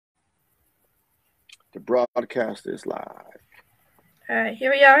The broadcast is live. Alright,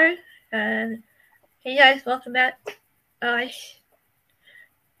 here we are. And hey guys, welcome back. Uh,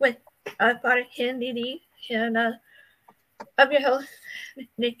 with Father Candy and I'm your host,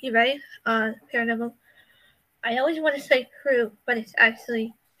 Nikki Ray on Paranormal. I always want to say crew, but it's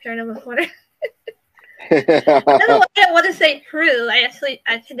actually Paranormal Corner. I don't know why I want to say crew. I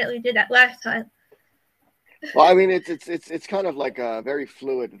accidentally did that last time. Well, I mean, it's kind of like very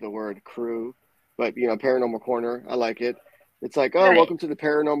fluid, the word crew, but Paranormal Corner. I like it. It's like, oh, Right. welcome to the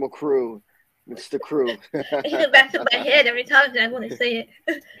Paranormal Crew. It's the crew. It hit back to my head every time that I want to say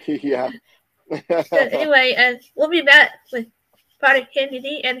it. Yeah. So anyway, and we'll be back with Father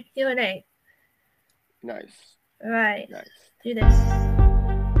Candy and Q&A. Nice. Alright, Nice. do this.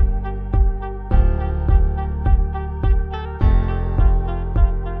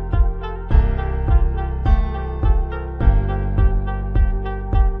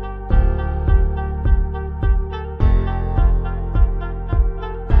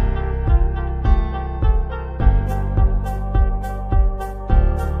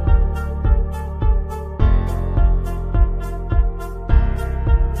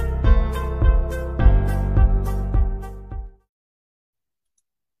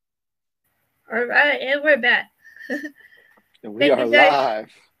 Alright, and we're back. We are live.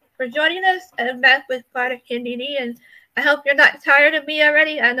 For joining us. I'm back with Father Candy, and I hope you're not tired of me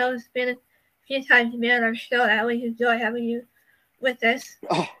already. I know it's been a few times you've been on our show. I always enjoy having you with us.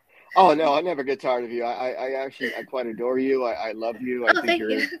 Oh no, I never get tired of you. I quite adore you. I love you. I think thank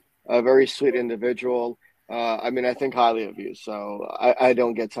you're you. a very sweet individual. I mean, I think highly of you, so I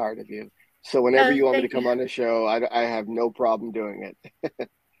don't get tired of you. So whenever you want me to come on the show, I have no problem doing it.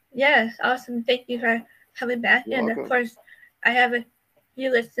 Yes, awesome. Thank you for coming back. You're and welcome. Of course, I have a few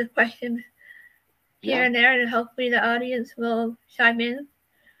lists of questions here and there, and hopefully the audience will chime in.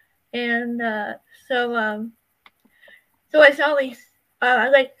 And so as always,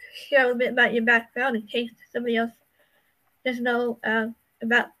 I'd like to share a little bit about your background in case somebody else doesn't know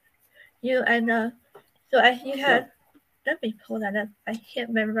about you. And so as you had, let me pull that up. I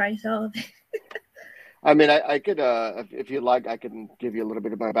can't memorize all of it. I mean, I could, if you'd like, I can give you a little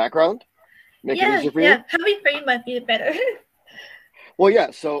bit of my background. Make it easier for you. Yeah, probably for you might be better. Well,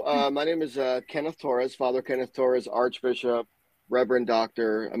 yeah. So my name is Kenneth Torres, Father Kenneth Torres, Archbishop, Reverend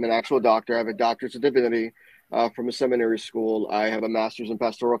Doctor. I'm an actual doctor. I have a doctorate of divinity from a seminary school. I have a master's in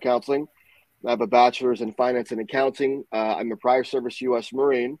pastoral counseling. I have a bachelor's in finance and accounting. I'm a prior service U.S.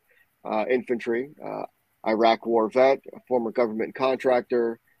 Marine, infantry, Iraq war vet, a former government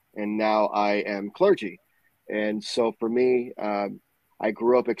contractor, and now I am clergy. And so for me, I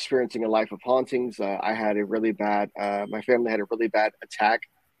grew up experiencing a life of hauntings. I had a really bad, my family had a really bad attack,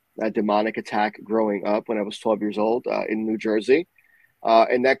 a demonic attack growing up when I was 12 years old in New Jersey.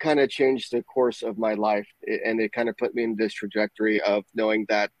 And that kind of changed the course of my life. And it kind of put me in this trajectory of knowing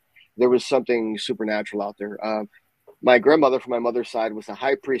that there was something supernatural out there. My grandmother from my mother's side was a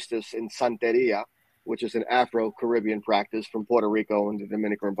high priestess in Santeria, which is an Afro-Caribbean practice from Puerto Rico and the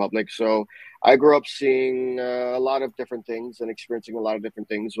Dominican Republic. So I grew up seeing a lot of different things and experiencing a lot of different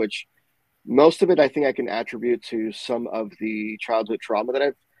things, which most of it I think I can attribute to some of the childhood trauma that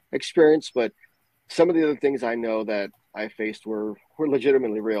I've experienced. But some of the other things I know that I faced were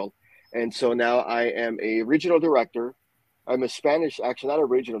legitimately real. And so now I am a regional director. I'm a Spanish, actually not a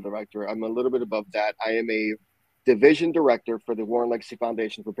regional director. I'm a little bit above that. I am a division director for the War and Legacy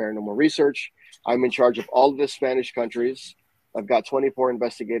Foundation for Paranormal Research. I'm in charge of all of the Spanish countries. I've got 24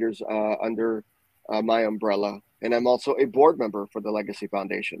 investigators under my umbrella, and I'm also a board member for the Legacy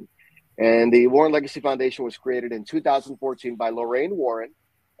Foundation. And the War and Legacy Foundation was created in 2014 by Lorraine Warren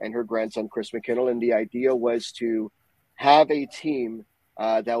and her grandson, Chris McKinnell. And the idea was to have a team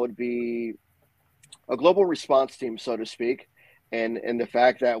that would be a global response team, so to speak. And the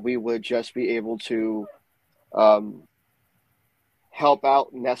fact that we would just be able to help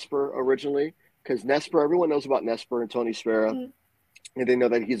out Nesper originally, because Nesper, everyone knows about Nesper and Tony Spera, and they know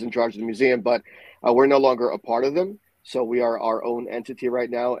that he's in charge of the museum, but we're no longer a part of them. So we are our own entity right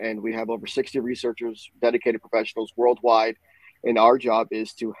now, and we have over 60 researchers, dedicated professionals worldwide, and our job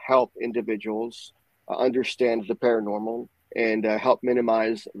is to help individuals understand the paranormal and help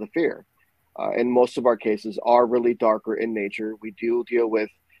minimize the fear. And most of our cases are really darker in nature. We do deal with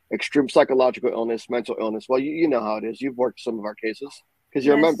extreme psychological illness, mental illness. Well, you know how it is. You've worked some of our cases because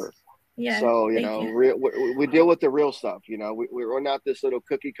you're a member. Yeah. So, we deal with the real stuff. We're not this little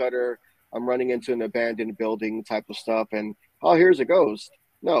cookie cutter, I'm running into an abandoned building type of stuff. And, oh, here's a ghost.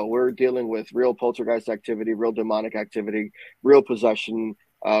 No, we're dealing with real poltergeist activity, real demonic activity, real possession,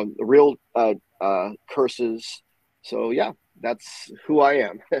 real curses. So, yeah, that's who I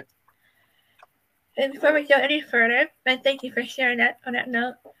am. And before we go any further, and thank you for sharing that on that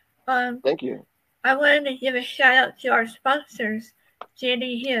note, Thank you. I wanted to give a shout out to our sponsors,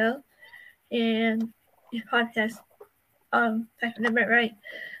 JD Hill and his podcast, if I remember it right,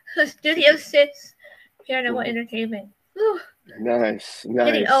 Studio 6, Paranormal Entertainment. Whew. Nice.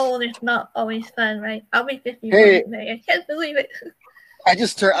 Getting old is not always fun, right? I'll be 51 Hey, in May. I can't believe it. I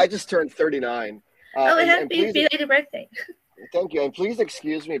just turned 39. Oh, And happy please, belated birthday. thank you, and please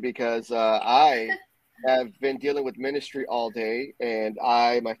excuse me because I have been dealing with ministry all day, and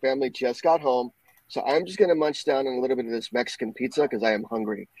my family just got home, so I'm just gonna munch down on a little bit of this Mexican pizza because I am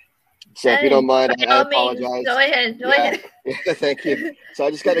hungry. So if you don't mind, By I all means, apologize. go ahead. Yeah, thank you. So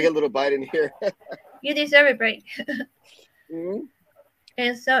I just got to get a little bite in here. You deserve a break. Mm-hmm.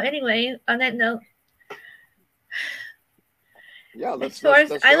 And so, anyway, on that note, Yeah, let's I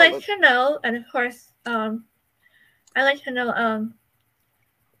roll. like to know, and of course, I like to know,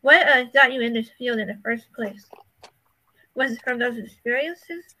 what got you in this field in the first place? Was it from those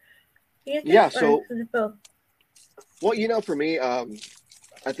experiences? Yeah. So, or both? well, for me, I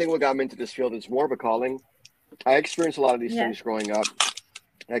think what got me into this field is more of a calling. I experienced a lot of these things growing up.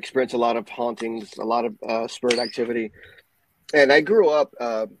 I experienced a lot of hauntings, a lot of spirit activity, and I grew up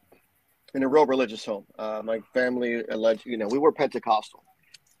in a real religious home. My family, we were Pentecostal,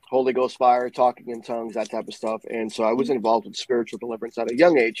 Holy Ghost fire, talking in tongues, that type of stuff. And so I was involved with spiritual deliverance at a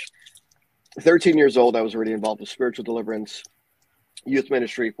young age. 13 years old, I was already involved with spiritual deliverance, youth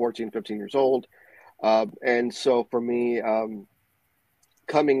ministry, 14, 15 years old. And so for me,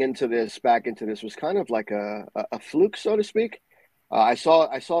 coming back into this was kind of like a fluke, so to speak. I saw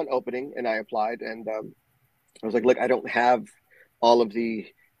an opening and I applied, and I was like, look, I don't have all of the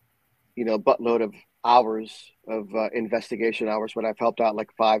buttload of hours of investigation hours, but I've helped out like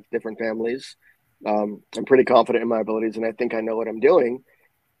 5 different families. I'm pretty confident in my abilities, and I think I know what I'm doing.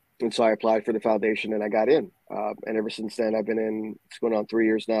 And so I applied for the foundation, and I got in. And ever since then, I've been in. It's going on 3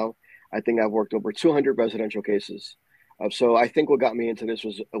 years now. I think I've worked over 200 residential cases. So I think what got me into this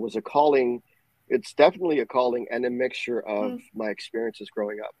was a calling. It's definitely a calling and a mixture of my experiences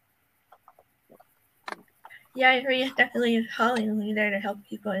growing up. Yeah, I agree. It's definitely a calling there to help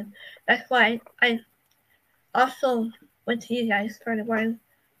people, and that's why I also went to you guys for the Warren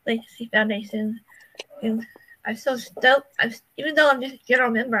Legacy Foundation, and I'm so stoked. Even though I'm just a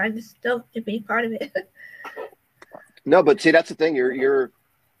general member, I'm just stoked to be part of it. No, but see, that's the thing. You're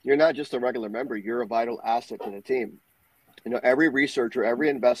not just a regular member. You're a vital asset to the team. Every researcher, every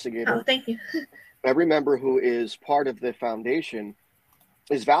investigator, oh, thank you. every member who is part of the foundation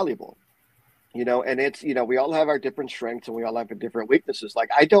is valuable. And it's, we all have our different strengths and we all have our different weaknesses. Like,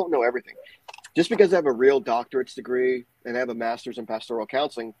 I don't know everything. Just because I have a real doctorate's degree and I have a master's in pastoral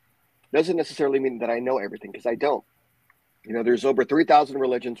counseling doesn't necessarily mean that I know everything, because I don't. There's over 3,000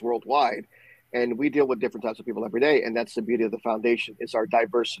 religions worldwide, and we deal with different types of people every day. And that's the beauty of the foundation, is our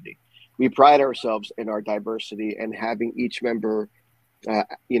diversity. We pride ourselves in our diversity and having each member,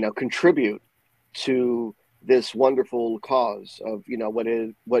 contribute to this wonderful cause of,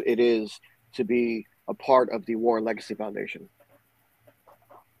 what it is to be a part of the Warren Legacy Foundation.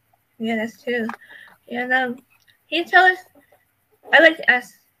 Yeah, that's true. And can you tell us? I like to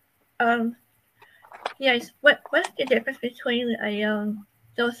ask, yes, what's the difference between a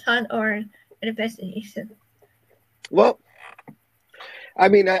ghost hunt or an investigation? Well, I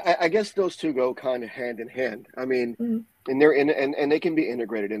mean, I guess those two go kind of hand in hand. I mean, and they're and they can be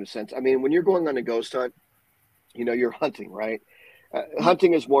integrated in a sense. I mean, when you're going on a ghost hunt, you're hunting, right?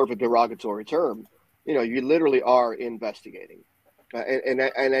 Hunting is more of a derogatory term. You literally are investigating, and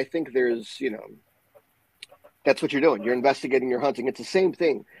I think there's, that's what you're doing. You're investigating, you're hunting. It's the same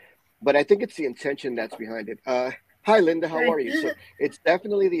thing, but I think it's the intention that's behind it. Hi, Linda, how are you? So it's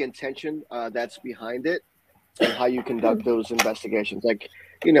definitely the intention that's behind it, and how you conduct those investigations. Like,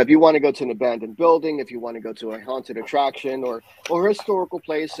 if you want to go to an abandoned building, if you want to go to a haunted attraction or a historical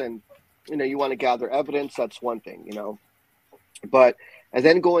place, and you want to gather evidence, that's one thing, But and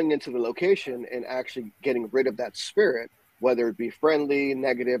then going into the location and actually getting rid of that spirit, whether it be friendly,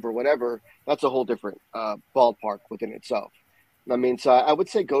 negative, or whatever, that's a whole different ballpark within itself. I mean, so I would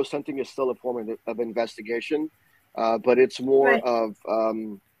say ghost hunting is still a form of investigation, but it's more of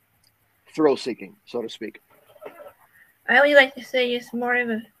thrill seeking, so to speak. I always like to say it's more of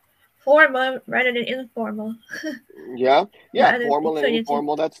a formal rather than informal. Yeah, formal and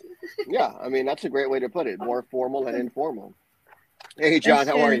informal. I mean, that's a great way to put it. More formal and informal. Hey, John,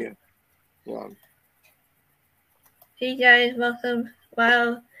 how are you? Yeah. Hey guys, welcome.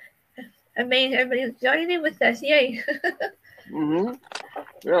 Wow, amazing! Everybody's joining with us. Yay!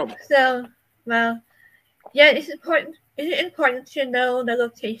 Yeah. So, well, yeah, it's important. Is it important to know the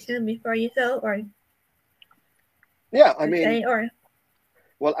location before you go, or Yeah, I per mean, se, or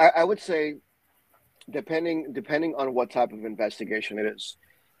well, I would say depending on what type of investigation it is.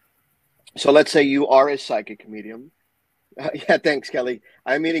 So let's say you are a psychic medium. Yeah, thanks, Kelly.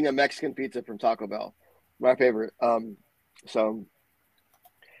 I'm eating a Mexican pizza from Taco Bell, my favorite. So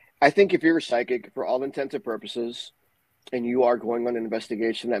I think if you're a psychic, for all intents and purposes, and you are going on an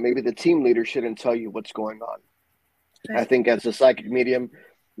investigation, that maybe the team leader shouldn't tell you what's going on. I right. think as a psychic medium,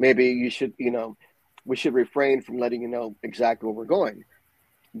 maybe you should, we should refrain from letting you know exactly where we're going.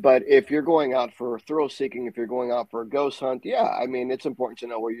 But if you're going out for thrill seeking, if you're going out for a ghost hunt, yeah, I mean, it's important to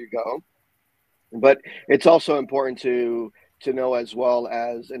know where you go. But it's also important to know as well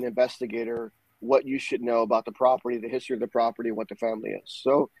as an investigator what you should know about the property, the history of the property, and what the family is.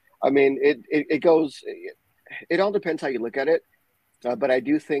 So, I mean, it goes. It all depends how you look at it. But I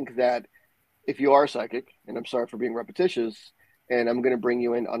do think that if you are psychic, and I'm sorry for being repetitious, and I'm going to bring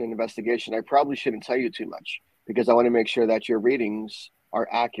you in on an investigation, I probably shouldn't tell you too much because I want to make sure that your readings are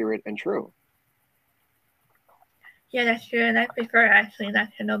accurate and true. Yeah, that's true, and I prefer actually not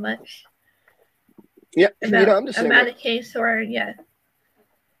to know much Yeah, about I'm the same way. about a case, or yeah.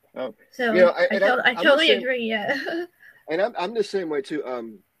 Oh, So I I'm the totally same, agree. Yeah. and I'm the same way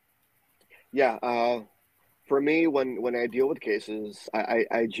too. Yeah. For me, when I deal with cases,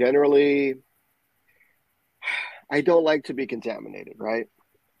 I generally I don't like to be contaminated, right?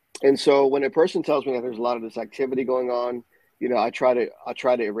 And so when a person tells me that there's a lot of this activity going on, I try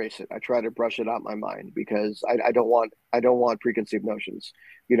to erase it. I try to brush it out of my mind because I don't want preconceived notions.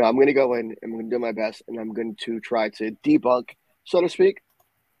 I'm going to go in, I'm going to do my best, and I'm going to try to debunk, so to speak.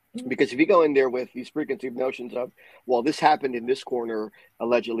 Because if you go in there with these preconceived notions of, well, this happened in this corner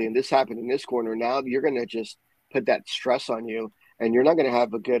allegedly, and this happened in this corner, now you're going to just put that stress on you, and you're not going to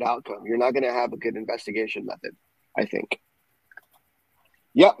have a good outcome. You're not going to have a good investigation method, I think.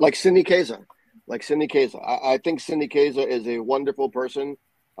 Yeah, like Cindy Kaza. Like Cindy Kaza. I think Cindy Kaza is a wonderful person.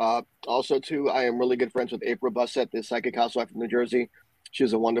 Also, too, I am really good friends with April Bussett, the psychic housewife from New Jersey.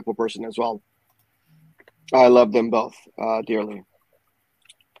 She's a wonderful person as well. I love them both dearly.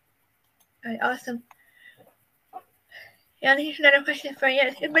 All right, awesome. Yeah, here's another question for you.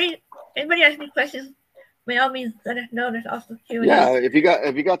 Anybody has any questions? By all means, let us know. There's also Q and A. Yeah,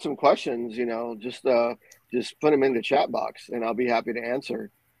 if you got some questions, just put them in the chat box, and I'll be happy to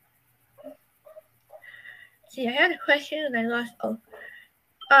answer. See, I had a question and I lost. Oh,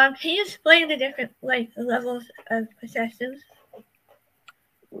 can you explain the different levels of possessions?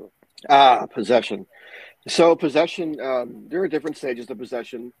 Possession. So possession, there are different stages of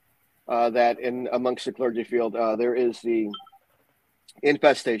possession. That in amongst the clergy field, there is the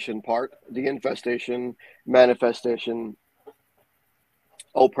infestation part, the infestation, manifestation,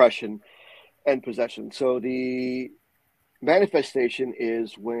 oppression, and possession. So the manifestation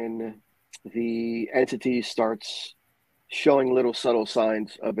is when the entity starts showing little subtle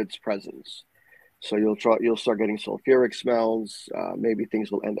signs of its presence. So you'll start getting sulfuric smells. Maybe things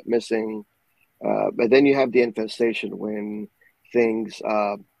will end up missing. But then you have the infestation when things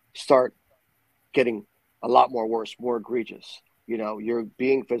start getting a lot more worse, more egregious. You're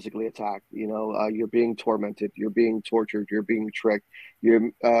being physically attacked. You're being tormented. You're being tortured. You're being tricked.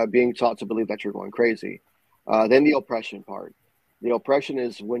 You're being taught to believe that you're going crazy. Then the oppression part. The oppression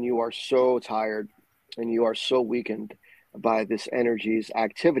is when you are so tired and you are so weakened by this energy's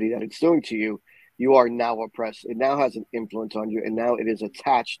activity that it's doing to you. You are now oppressed. It now has an influence on you, and now it is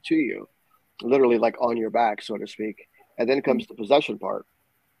attached to you, literally like on your back, so to speak. And then comes the possession part.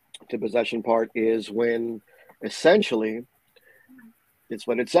 The possession part is when essentially it's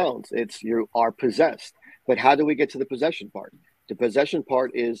what it sounds. It's you are possessed. But how do we get to the possession part? The possession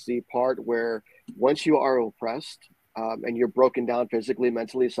part is the part where once you are oppressed and you're broken down physically,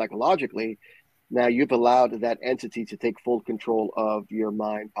 mentally, psychologically, now you've allowed that entity to take full control of your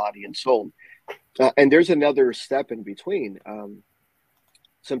mind, body, and soul. And there's another step in between,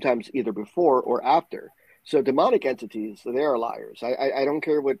 sometimes either before or after. So demonic entities, they are liars. I don't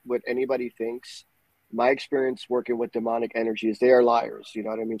care what anybody thinks. My experience working with demonic energies, they are liars. You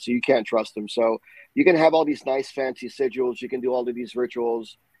know what I mean? So you can't trust them. So you can have all these nice fancy sigils, you can do all of these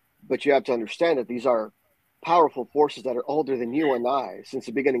rituals, but you have to understand that these are powerful forces that are older than you and I since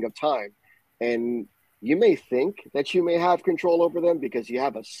the beginning of time. And you may think that you may have control over them because you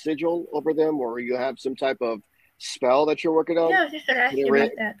have a sigil over them or you have some type of spell that you're working on. Yeah, I was just gonna ask you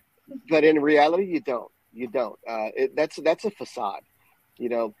about that. But in reality, you don't. You don't. That's a facade. You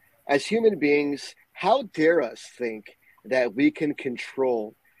know, as human beings, how dare us think that we can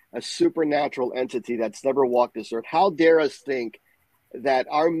control a supernatural entity that's never walked this earth? How dare us think that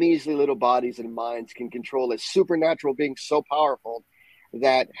our measly little bodies and minds can control a supernatural being so powerful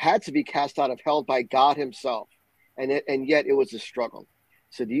that had to be cast out of hell by God Himself and yet it was a struggle.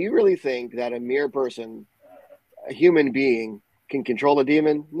 So do you really think that a mere person, a human being, can control a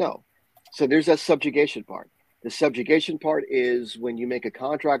demon? No. So there's that subjugation part. The subjugation part is when you make a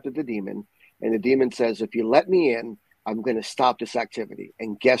contract with the demon, and the demon says, if you let me in, I'm going to stop this activity.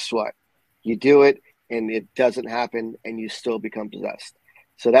 And guess what? You do it, and it doesn't happen, and you still become possessed.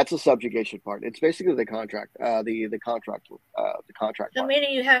 So that's the subjugation part. It's basically the contract, the contract So part.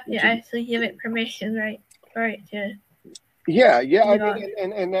 meaning you have to actually give it permission, right? For it to. Yeah, yeah. I mean,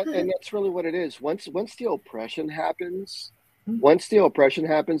 and that's really what it is. Once the oppression happens,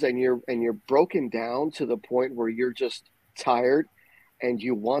 and you're broken down to the point where you're just tired, and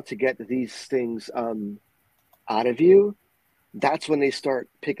you want to get these things out of you, that's when they start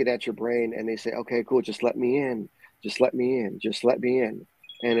picking at your brain and they say, okay, cool, just let me in, just let me in, just let me in.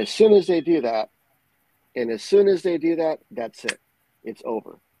 And as soon as they do that, that's it. It's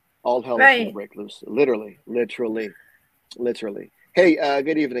over. All hell is going to break loose. Literally. Hey,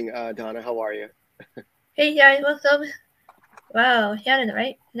 good evening, Donna. How are you? Hey guys, what's up? Wow, Shannon,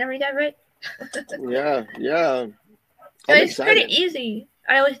 right? Did I read that right? Yeah. So it's pretty easy.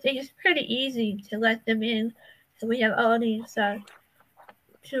 I always think it's pretty easy to let them in. So we have all these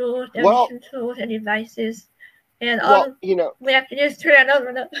tools, tools and devices, and we have to just turn that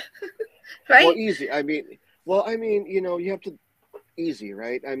over, right? Well, easy. I mean, you have to easy,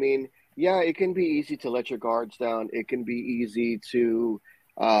 right? I mean, yeah, it can be easy to let your guards down. It can be easy to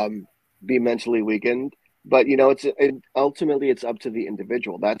be mentally weakened, but ultimately it's up to the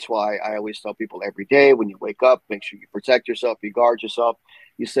individual. That's why I always tell people every day when you wake up, make sure you protect yourself, you guard yourself,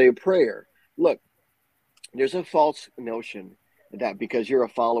 you say a prayer. Look, there's a false notion that because you're a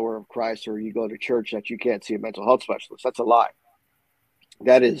follower of Christ or you go to church that you can't see a mental health specialist. That's a lie.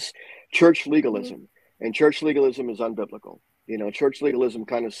 That is church legalism, and church legalism is unbiblical. Church legalism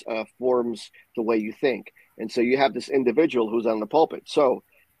kind of forms the way you think, and so you have this individual who's on the pulpit. So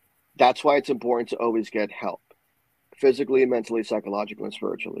that's why it's important to always get help, physically, mentally, psychologically, and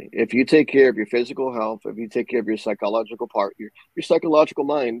spiritually. If you take care of your physical health, if you take care of your psychological part, your psychological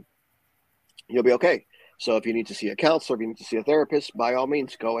mind, you'll be okay. So if you need to see a counselor, if you need to see a therapist, by all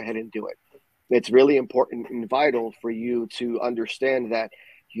means, go ahead and do it. It's really important and vital for you to understand that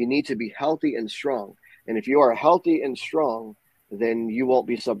you need to be healthy and strong. And if you are healthy and strong, then you won't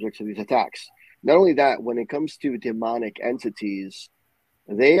be subject to these attacks. Not only that, when it comes to demonic entities,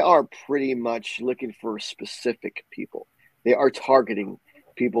 they are pretty much looking for specific people. They are targeting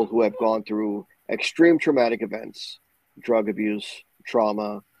people who have gone through extreme traumatic events, drug abuse,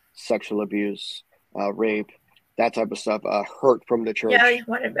 trauma, sexual abuse, rape, that type of stuff, hurt from the church. Yeah, I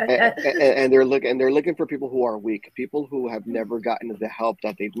wondered about that. And they're looking for people who are weak, people who have never gotten the help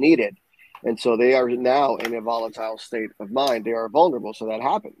that they've needed. And so they are now in a volatile state of mind. They are vulnerable, so that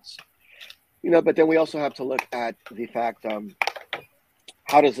happens. But then we also have to look at the fact,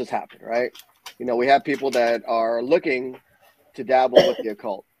 how does this happen, right? We have people that are looking to dabble with the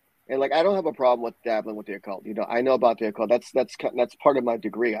occult. And I don't have a problem with dabbling with the occult. I know about the occult. That's part of my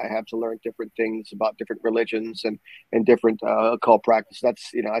degree. I have to learn different things about different religions and different occult practice.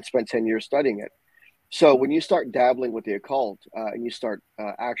 I spent 10 years studying it. So when you start dabbling with the occult and you start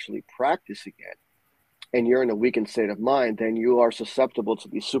actually practicing it, and you're in a weakened state of mind, then you are susceptible to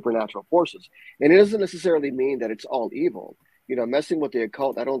these supernatural forces. And it doesn't necessarily mean that it's all evil. Messing with the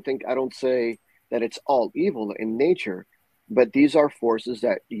occult, I don't say that it's all evil in nature, but these are forces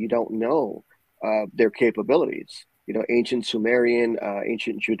that you don't know their capabilities. Ancient Sumerian,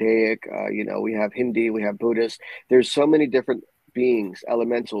 ancient Judaic, we have Hindi, we have Buddhist. There's so many different beings,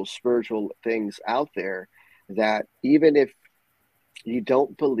 elemental, spiritual things out there that even if you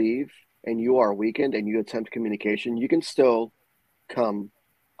don't believe and you are weakened and you attempt communication, you can still come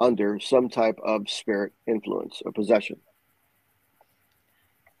under some type of spirit influence or possession.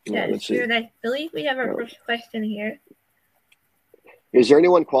 Let's see. I believe we have our first question here. Is there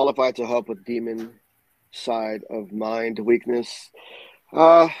anyone qualified to help with demon side of mind weakness?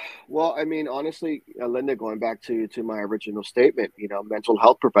 Well, I mean, honestly, Linda, going back to my original statement, mental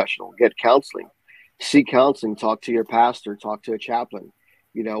health professional, get counseling, seek counseling, talk to your pastor, talk to a chaplain.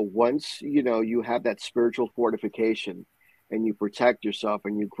 Once, you have that spiritual fortification and you protect yourself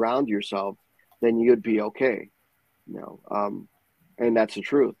and you ground yourself, then you'd be okay. And that's the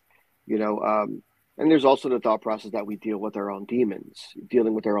truth, and there's also the thought process that we deal with our own demons.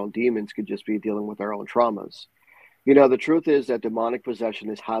 Dealing with our own demons could just be dealing with our own traumas. The truth is that demonic possession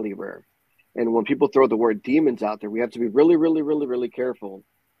is highly rare. And when people throw the word demons out there, we have to be really, really, really, really careful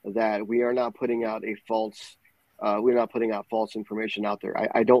that we are not putting out false information out there.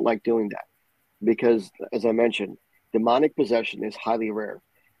 I don't like doing that because, as I mentioned, demonic possession is highly rare.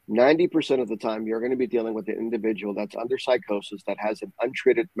 90% of the time, you're going to be dealing with an individual that's under psychosis that has an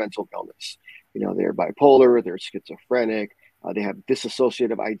untreated mental illness. They're bipolar, they're schizophrenic, they have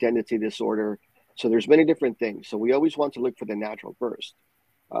dissociative identity disorder. So there's many different things. So we always want to look for the natural first.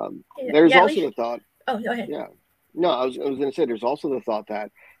 There's Yeah, at also least. the thought, Oh, go ahead. yeah. No, I was going to say there's also the thought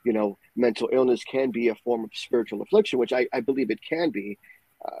that, mental illness can be a form of spiritual affliction, which I believe it can be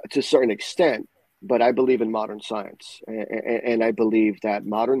to a certain extent, but I believe in modern science. And I believe that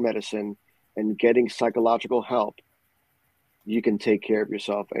modern medicine and getting psychological help, you can take care of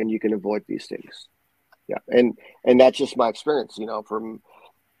yourself and you can avoid these things. Yeah. And that's just my experience, from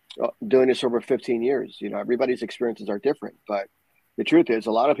doing this over 15 years. Everybody's experiences are different, but the truth is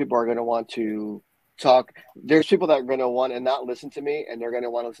a lot of people are going to want to talk. There's people that are going to want to not listen to me, and they're going to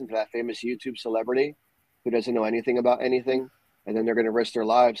want to listen to that famous YouTube celebrity who doesn't know anything about anything, and then they're going to risk their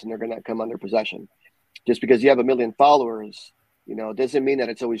lives and they're going to come under possession. Just because you have a million followers, doesn't mean that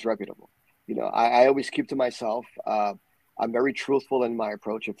it's always reputable. I always keep to myself. I'm very truthful in my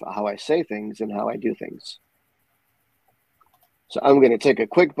approach of how I say things and how I do things. So I'm going to take a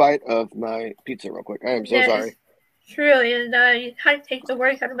quick bite of my pizza real quick. I am so That is sorry. true, and you kind of take the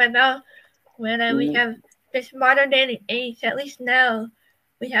words out of my mouth when we have this modern day age. At least now,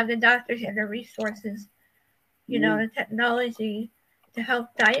 we have the doctors and the resources, the technology to help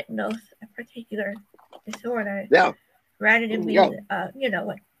diagnose a particular disorder, Yeah. rather than Yeah. being,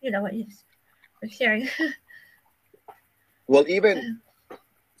 what you're sharing. Well, even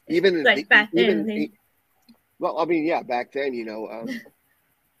Like back then, well, I mean, yeah, back then,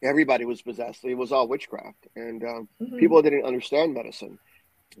 everybody was possessed. It was all witchcraft, and mm-hmm. people didn't understand medicine.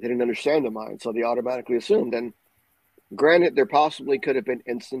 They didn't understand the mind, so they automatically assumed. And granted, there possibly could have been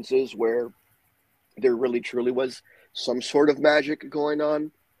instances where there really truly was some sort of magic going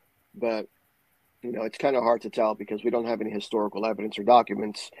on, but it's kind of hard to tell because we don't have any historical evidence or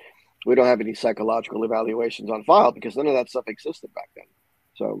documents. We don't have any psychological evaluations on file because none of that stuff existed back then.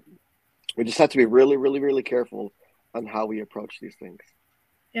 So we just have to be really, really, really careful on how we approach these things.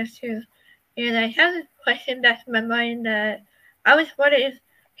 That's true. And I have a question that's in my mind that I was wondering if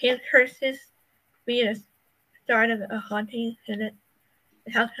can curses be the start of a haunting, and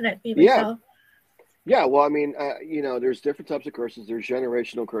how can that be Yeah. resolved? Yeah, well, I mean, there's different types of curses. There's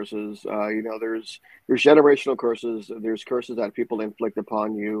generational curses. There's generational curses. There's curses that people inflict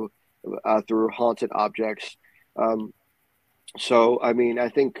upon you through haunted objects. Um, so, I mean, I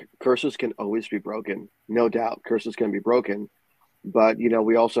think curses can always be broken. No doubt, curses can be broken. But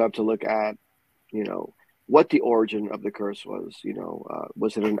we also have to look at you know what the origin of the curse was.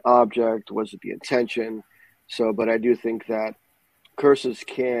 Was it an object? Was it the intention? So, but I do think that curses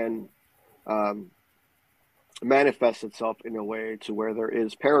can. Um, Manifests itself in a way to where there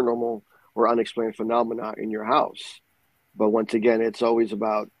is paranormal or unexplained phenomena in your house. But once again, it's always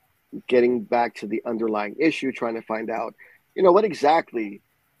about getting back to the underlying issue, trying to find out, what exactly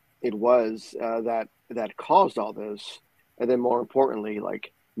it was that caused all this, and then more importantly,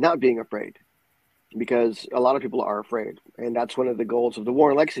 like not being afraid, because a lot of people are afraid, and that's one of the goals of the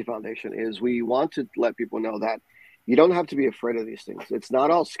War and Legacy Foundation. Is we want to let people know that you don't have to be afraid of these things. It's not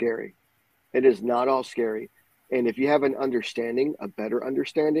all scary. It is not all scary. And if you have an understanding, a better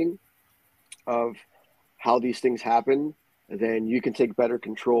understanding of how these things happen, then you can take better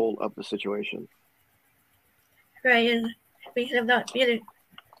control of the situation. Right, and speaking of not being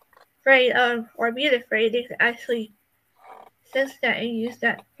afraid or being afraid, they can actually sense that and use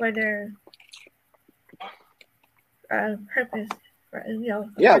that for their purpose.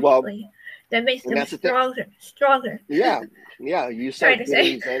 Yeah, well, that makes and them that's the thing. Stronger. Yeah, yeah. You Trying start to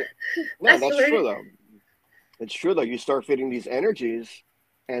feeding say. these. No, That's the that's word. true though. It's true though. You start feeding these energies,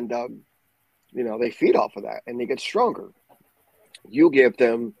 and they feed off of that, and they get stronger. You give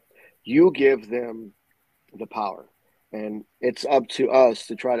them, you give them the power, and it's up to us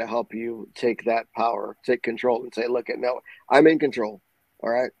to try to help you take that power, take control, and say, "Look, no, I'm in control. All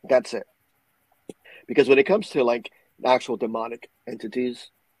right, that's it." Because when it comes to like actual demonic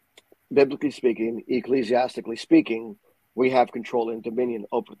entities, biblically speaking, ecclesiastically speaking, we have control and dominion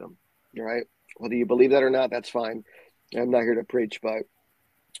over them. All right. Whether you believe that or not, that's fine. I'm not here to preach, but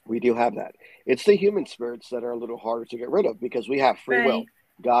we do have that. It's the human spirits that are a little harder to get rid of because we have free will. Right.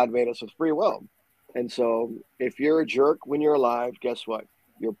 God made us with free will. And so if you're a jerk when you're alive, guess what?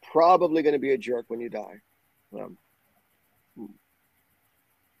 You're probably going to be a jerk when you die. Um,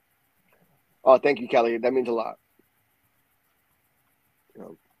 oh, thank you, Kelly. That means a lot.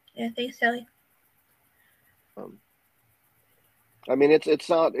 Yeah, thanks, Sally. Um, I mean, it's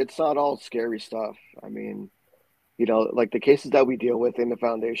not all scary stuff. I mean, like the cases that we deal with in the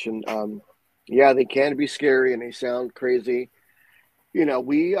foundation, yeah, they can be scary and they sound crazy,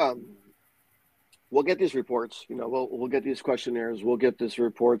 We we'll get these reports. We'll get these questionnaires. We'll get these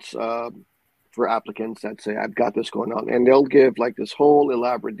reports for applicants that say, "I've got this going on," and they'll give like this whole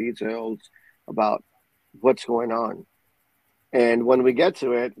elaborate details about what's going on. And when we get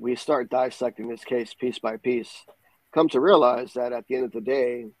to it, we start dissecting this case piece by piece. Come to realize that at the end of the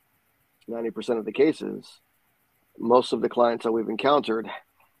day, 90% of the cases, most of the clients that we've encountered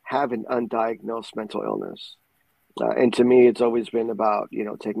have an undiagnosed mental illness. And to me, it's always been about,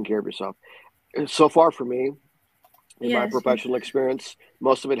 taking care of yourself. So far for me, in my Yes. professional experience,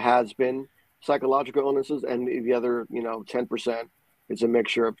 most of it has been psychological illnesses, and the other, 10% is a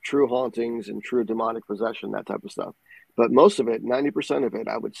mixture of true hauntings and true demonic possession, that type of stuff. But most of it, 90% of it,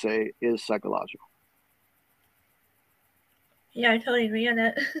 I would say, is psychological. Yeah, I totally agree on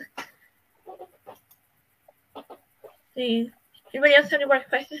that. See, anybody else have any more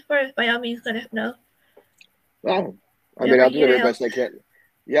questions for us? By all means, let us know. Wow. I Yeah, mean, we're I'll do the here to very help. best I can.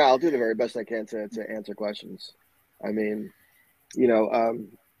 Yeah, I'll do the very best I can to answer questions. I mean, you know, um,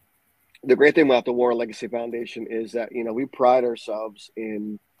 the great thing about the War Legacy Foundation is that, we pride ourselves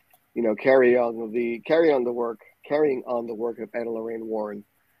in, carrying on the work of Anna Lorraine Warren.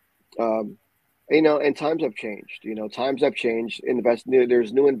 Um, and times have changed. Times have changed.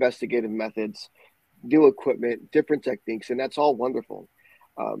 There's new investigative methods, new equipment, different techniques, and that's all wonderful.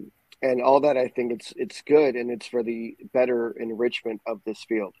 Um, and all that, I think it's good, and it's for the better enrichment of this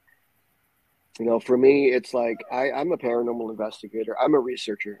field. For me, it's like I'm a paranormal investigator. I'm a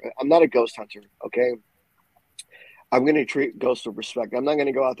researcher. I'm not a ghost hunter. Okay, I'm going to treat ghosts with respect. I'm not going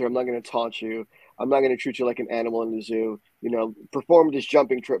to go out there. I'm not going to taunt you. I'm not going to treat you like an animal in the zoo. Perform this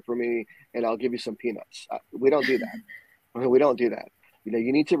jumping trip for me, and I'll give you some peanuts. We don't do that. We don't do that.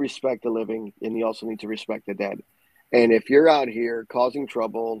 You need to respect the living, and you also need to respect the dead. And if you're out here causing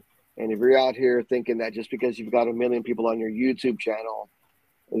trouble, and if you're out here thinking that just because you've got a million people on your YouTube channel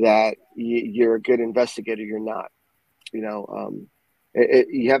that you're a good investigator, you're not. You know,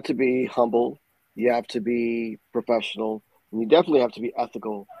 you have to be humble, you have to be professional, and you definitely have to be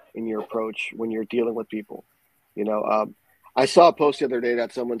ethical in your approach when you're dealing with people. You know, um, I saw a post the other day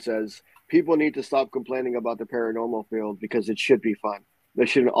that someone says people need to stop complaining about the paranormal field because it should be fun. They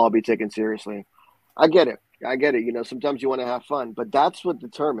shouldn't all be taken seriously. I get it. I get it. Sometimes you want to have fun, but that's what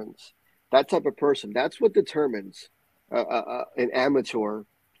determines that type of person. That's what determines an amateur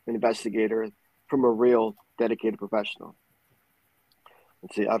investigator from a real dedicated professional.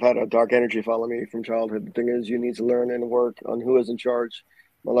 Let's see, I've had a dark energy follow me from childhood. The thing is, you need to learn and work on who is in charge.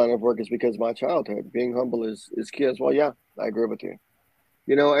 My line of work is because of my childhood. Being humble is key as well. Yeah, I agree with you.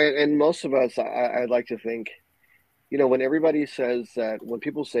 And most of us, I'd like to think, when everybody says that, when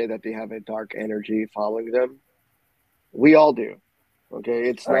people say that they have a dark energy following them, we all do. Okay,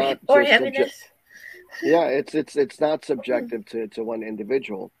 it's not Or just subject. heaviness. Yeah, it's not subjective to one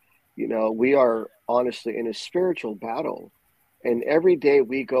individual. We are honestly in a spiritual battle, and every day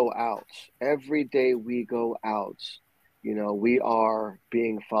we go out, we are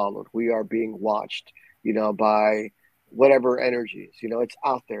being followed, we are being watched, by whatever energies. It's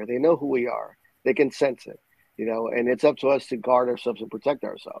out there. They know who we are. They can sense it. And it's up to us to guard ourselves and protect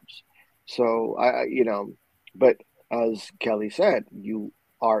ourselves. So but as Kelly said, you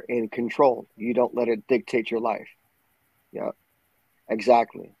are in control. You don't let it dictate your life. Yeah,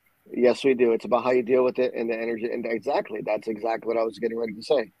 exactly. Yes, we do. It's about how you deal with it and the energy. And exactly, that's exactly what I was getting ready to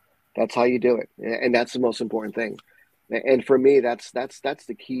say. That's how you do it, and that's the most important thing. And for me, that's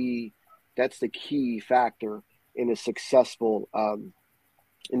the key. That's the key factor in a successful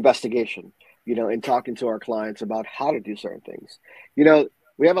investigation. In talking to our clients about how to do certain things.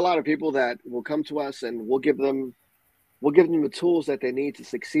 We have a lot of people that will come to us, and we'll give them the tools that they need to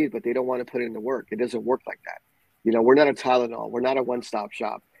succeed, but they don't want to put in the work. It doesn't work like that. We're not a Tylenol. We're not a one-stop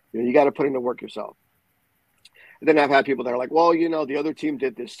shop. You got to put in the work yourself. And then I've had people that are like, well, the other team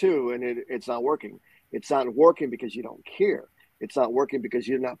did this too, and it's not working. It's not working because you don't care. It's not working because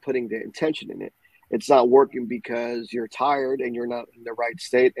you're not putting the intention in it. It's not working because you're tired and you're not in the right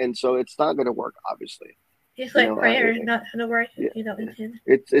state. And so it's not going to work, obviously. Just You like know, uh, prayer, it, not gonna work if it, you don't intend.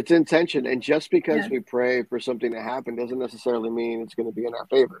 it's intention. And just because Yeah. we pray for something to happen doesn't necessarily mean it's going to be in our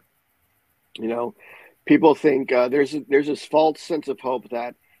favor. You know, People think there's this false sense of hope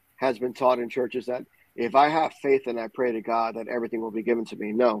that has been taught in churches that if I have faith and I pray to God, that everything will be given to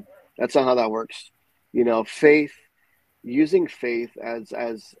me. No, that's not how that works. Faith, using faith as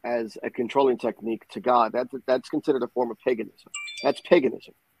a controlling technique to God, that's considered a form of paganism. That's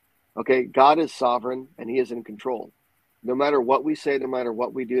paganism. Okay, God is sovereign and He is in control. No matter what we say, no matter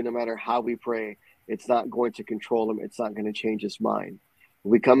what we do, no matter how we pray, it's not going to control Him. It's not going to change His mind.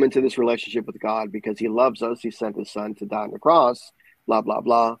 We come into this relationship with God because He loves us. He sent His Son to die on the cross blah, blah,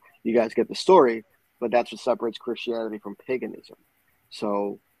 blah. You guys get the story, but that's what separates Christianity from paganism.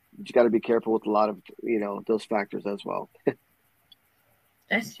 So you got to be careful with a lot of, those factors as well.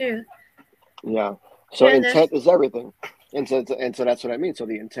 That's true. Yeah. So And intent is everything. And so that's what I mean. So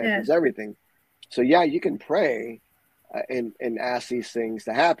the intent yeah, is everything. So yeah, you can pray and ask these things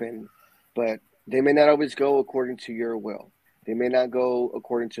to happen, but they may not always go according to your will. They may not go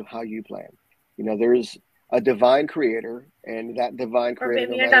according to how you plan. There's a divine creator, and that divine or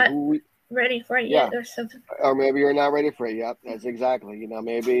creator, maybe no you're matter not who we, ready for it yeah, yet, or something. or maybe you're not ready for it yet. That's exactly,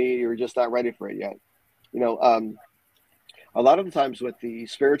 maybe you're just not ready for it yet. You know, um, a lot of the times with the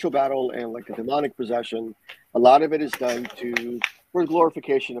spiritual battle and like the demonic possession, a lot of it is done for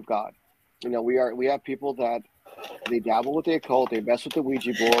glorification of God. We have people that they dabble with the occult, they mess with the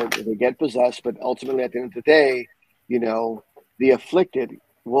Ouija board, they get possessed, but ultimately at the end of the day, you know, the afflicted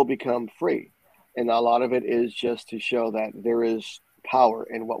will become free. And a lot of it is just to show that there is power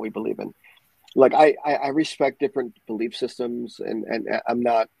in what we believe in. Like I respect different belief systems, and I'm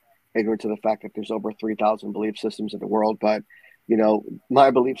not ignorant to the fact that there's over 3,000 belief systems in the world, but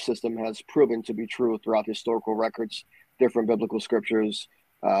my belief system has proven to be true throughout historical records, different biblical scriptures,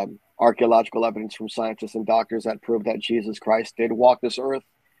 archaeological evidence from scientists and doctors that prove that Jesus Christ did walk this earth,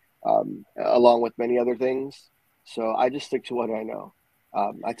 along with many other things. So I just stick to what I know.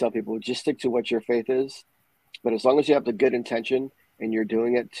 I tell people just stick to what your faith is, but as long as you have the good intention and you're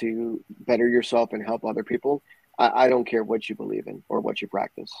doing it to better yourself and help other people, I don't care what you believe in or what you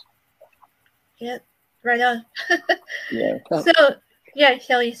practice. Yep, right on. Yeah. So, yeah,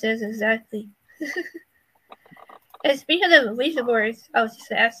 Kelly says exactly. And speaking of Ouija boards, I was just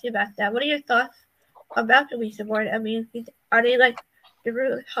going to ask you about that. What are your thoughts about the Ouija board? I mean, are they like the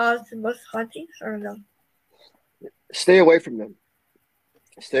root cause of most hauntings, or no? Stay away from them.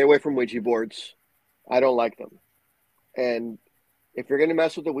 Stay away from Ouija boards. I don't like them. And if you're going to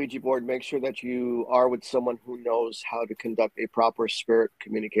mess with the Ouija board, make sure that you are with someone who knows how to conduct a proper spirit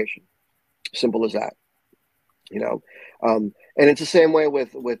communication. Simple as that. you know. And it's the same way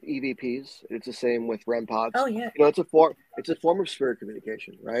with EVPs. It's the same with REM Oh pods. yeah, It's a form of spirit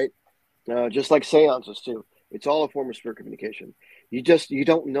communication, right? Just like seances too. It's all a form of spirit communication. You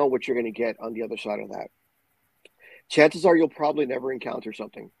don't know what you're going to get on the other side of that. Chances are you'll probably never encounter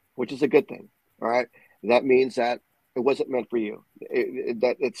something, which is a good thing. All right, that means that it wasn't meant for you.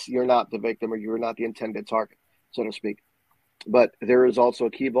 That it's you're not the victim or you're not the intended target, so to speak. But there is also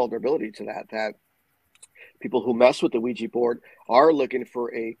a key vulnerability to that people who mess with the Ouija board are looking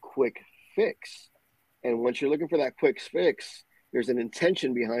for a quick fix. And once you're looking for that quick fix, there's an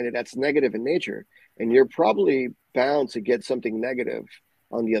intention behind it that's negative in nature. And you're probably bound to get something negative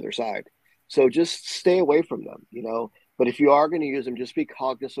on the other side. So just stay away from them. But if you are going to use them, just be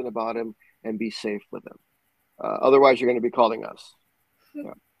cognizant about them and be safe with them. Otherwise, you're going to be calling us.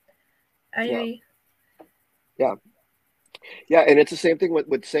 Yeah. I Yeah. agree. Yeah. Yeah. And it's the same thing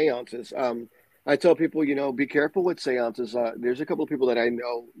with seances. I tell people, be careful with seances. There's a couple of people that I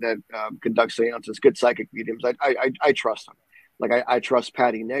know that conduct seances, good psychic mediums. I trust them. Like I trust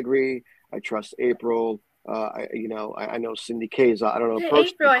Patty Negri. I trust April. I know Cindy Kays. I don't know Hey, personally.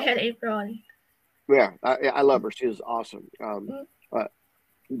 April, I had April on. Yeah, I love her. She is awesome. Mm, Uh,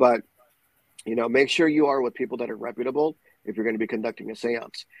 but make sure you are with people that are reputable if you're going to be conducting a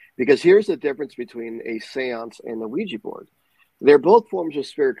seance. Because here's the difference between a seance and a Ouija board. They're both forms of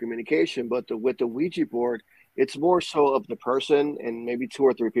spirit communication, but with the Ouija board, it's more so of the person and maybe two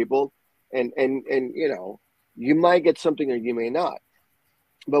or three people, and you might get something or you may not.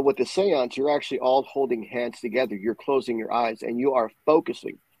 But with the seance, you're actually all holding hands together. You're closing your eyes and you are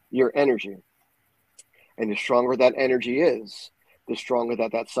focusing your energy. And the stronger that energy is, the stronger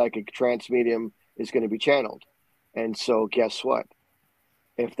that psychic trance medium is going to be channeled. And so, guess what?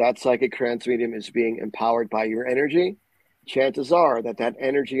 If that psychic trance medium is being empowered by your energy, chances are that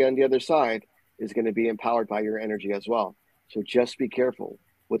energy on the other side is going to be empowered by your energy as well. So just be careful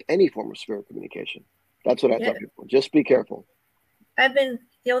with any form of spirit communication. That's what I tell yeah, people. Just be careful. I've been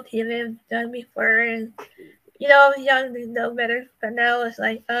guilty of it done before, and young to know better, but now it's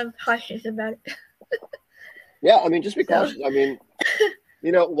like I'm cautious about it. Yeah, I mean, just be So cautious. I mean,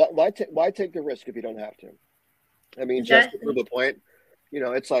 why take the risk if you don't have to? I mean, just to prove exactly, a point.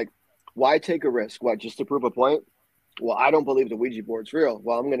 It's like, why take a risk? What, just to prove a point? Well, I don't believe the Ouija board's real.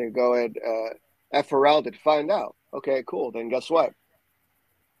 Well, I'm going to go ahead, F around it, find out. Okay, cool. Then guess what?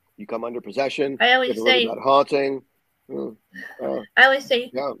 You come under possession, I you have always a really say, bad haunting. Uh, uh, I always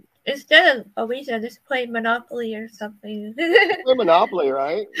say, yeah. instead of a Ouija, just play Monopoly or something. Play Monopoly,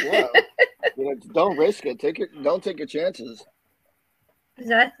 right? Yeah. Don't risk it. Don't take your chances.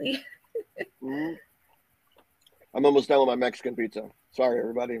 Exactly. Mhm. I'm almost done with my Mexican pizza. Sorry,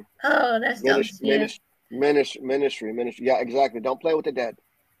 everybody. Oh, that sounds Ministry. Yeah, exactly. Don't play with the dead.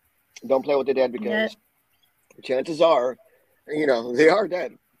 Don't play with the dead because chances are, they are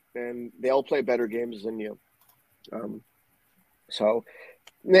dead, and they'll play better games than you. So,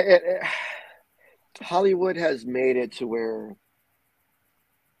 Hollywood has made it to where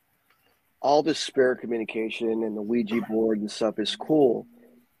all the spirit communication and the Ouija board and stuff is cool.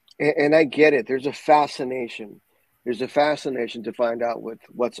 And I get it. There's a fascination. There's a fascination to find out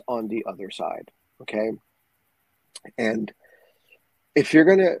what's on the other side. Okay. And if you're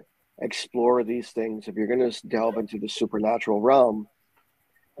going to explore these things, if you're going to delve into the supernatural realm,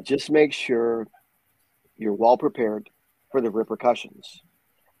 just make sure you're well prepared for the repercussions.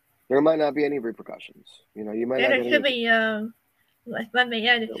 There might not be any repercussions. You might not there get could any. be, like my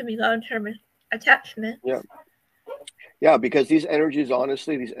man, there could be long-term attachments. Yeah. Yeah, because these energies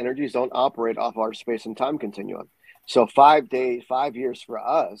don't operate off our space and time continuum. So 5 years for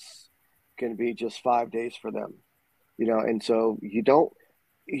us can be just 5 days for them. And so you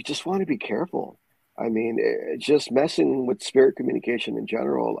just want to be careful. I mean, just messing with spirit communication in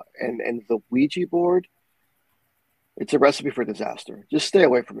general and the Ouija board, it's a recipe for disaster. Just stay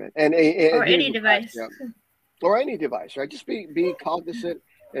away from it. And or here's any device. or any device, right? Just be cognizant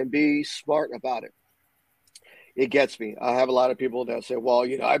and be smart about it. It gets me. I have a lot of people that say, well,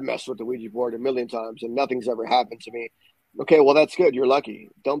 I've messed with the Ouija board a million times and nothing's ever happened to me. Okay, well, that's good. You're lucky.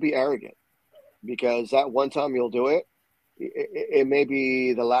 Don't be arrogant, because that one time you'll do it, it may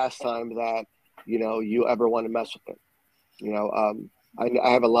be the last time that, you ever want to mess with it. I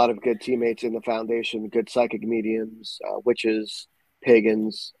have a lot of good teammates in the foundation, good psychic mediums, witches,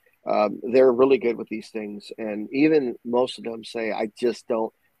 pagans. They're really good with these things. And even most of them say, I just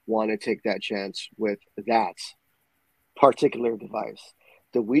don't want to take that chance with that particular device.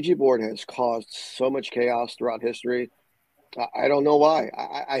 The Ouija board has caused so much chaos throughout history. I don't know why.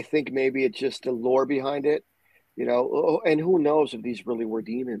 I think maybe it's just the lore behind it, and who knows if these really were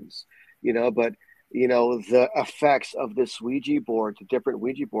demons, but, the effects of this Ouija board, the different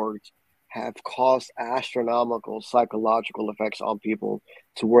Ouija boards, have caused astronomical psychological effects on people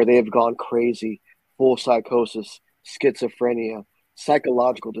to where they have gone crazy, full psychosis, schizophrenia,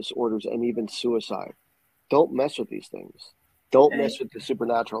 psychological disorders, and even suicide. Don't mess with these things. Don't mess with the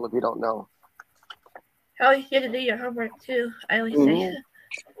supernatural if you don't know. Always get to do your homework too, I always say.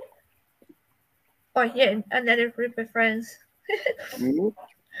 Or get another group of friends.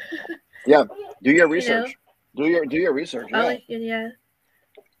 Yeah, do your research. Do your research. Yeah. Always good, yeah.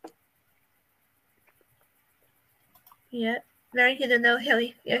 Yeah. Learning to know how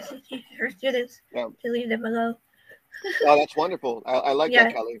to teach her students to leave them alone. Oh, that's wonderful. I like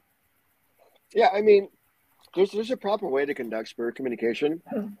that, Kelly. Yeah, I mean, there's a proper way to conduct spirit communication,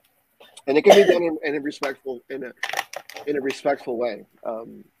 and it can be done in a respectful way.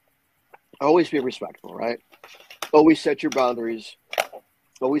 Always be respectful, right? Always set your boundaries.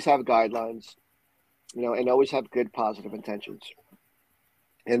 Always have guidelines, and always have good positive intentions.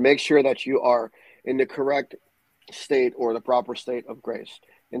 And make sure that you are in the correct state or the proper state of grace.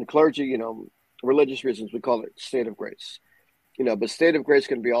 In clergy, religious reasons, we call it state of grace. But state of grace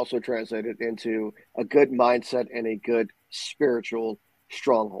can be also translated into a good mindset and a good spiritual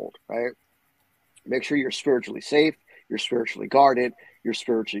stronghold, right? Make sure you're spiritually safe, you're spiritually guarded, you're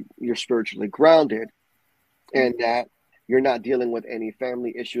spiritually grounded, and that you're not dealing with any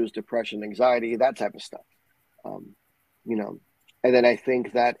family issues, depression, anxiety, that type of stuff. And then I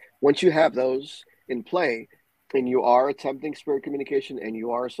think that once you have those in play and you are attempting spirit communication and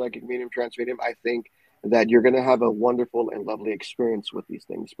you are a psychic medium, trance medium, I think that you're going to have a wonderful and lovely experience with these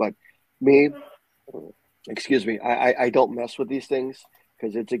things. But I don't mess with these things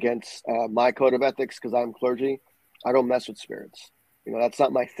because it's against my code of ethics, because I'm clergy. I don't mess with spirits. That's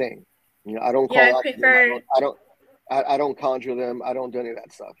not my thing. I don't call out them. I don't conjure them. I don't do any of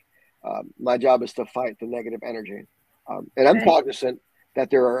that stuff. My job is to fight the negative energy. And I'm cognizant that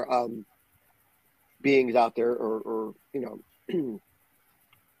there are beings out there or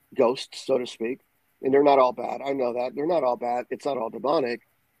ghosts, so to speak, and they're not all bad. I know that. They're not all bad. It's not all demonic,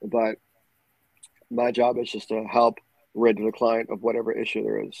 but my job is just to help rid the client of whatever issue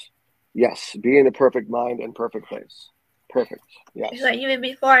there is. Yes, be in the perfect mind and perfect place. Perfect. Yes. It's like even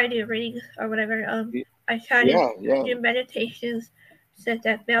before I do readings or whatever, I try to do meditations, set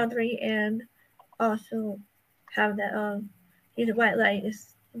that boundary, and also have that use white light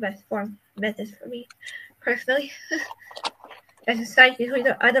is the best method for me personally. As a psychic,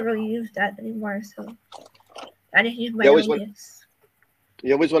 I don't really use that anymore, so I just use my own gifts.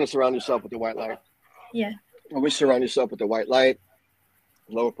 You always want to surround yourself with the white light. Yeah. Always surround yourself with the white light,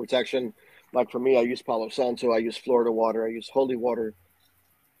 lower protection. Like for me, I use Palo Santo, I use Florida water, I use holy water,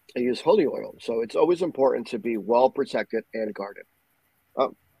 I use holy oil. So it's always important to be well protected and guarded.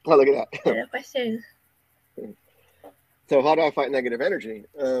 Oh, oh look at that. The question. So how do I fight negative energy?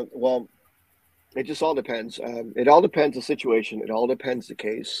 Well, it just all depends. It all depends the situation. It all depends the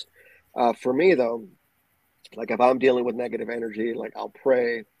case. For me, though, like if I'm dealing with negative energy, like I'll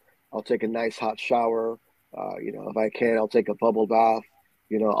pray, I'll take a nice hot shower. If I can, I'll take a bubble bath.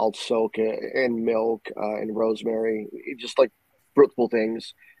 I'll soak it in milk and rosemary, just like fruitful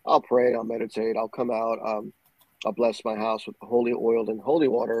things. I'll pray, I'll meditate, I'll come out. I'll bless my house with holy oil and holy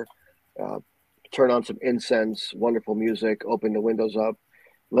water. Uh, Turn on some incense, wonderful music, open the windows up,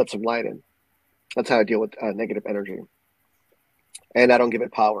 let some light in. That's how I deal with negative energy, and I don't give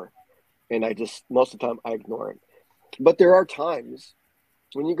it power. And I just most of the time I ignore it. But there are times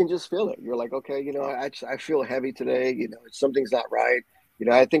when you can just feel it. You're like, okay, I feel heavy today. Something's not right.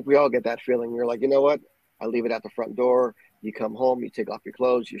 I think we all get that feeling. You're like, you know what? I leave it at the front door. You come home, you take off your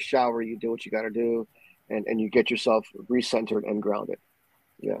clothes, you shower, you do what you got to do, and you get yourself recentered and grounded.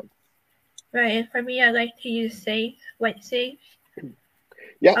 Yeah. Right, and for me, I like to use sage, white sage.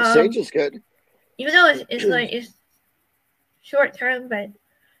 Yeah, sage is good. Even though it's short term, but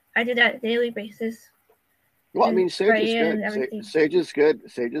I do that on a daily basis. Well, I mean, sage is good. Everything. Sage is good.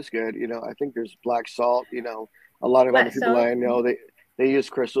 Sage is good. I think there's black salt. A lot of other Black people salt. I know they use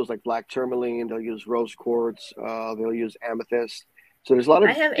crystals like black tourmaline. They'll use rose quartz. They'll use amethyst. So there's a lot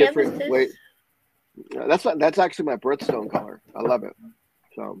I of have different amethyst. ways. That's actually my birthstone color. I love it.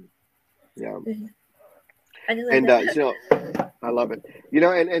 So yeah, I just and that. I love it.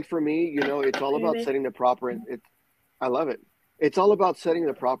 And for me, it's all about setting the proper. I love it. It's all about setting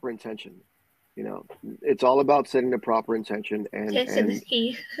the proper intention. It's all about setting the proper intention Attention is and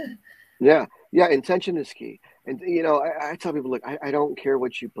key. yeah, intention is key. And I tell people, look, I don't care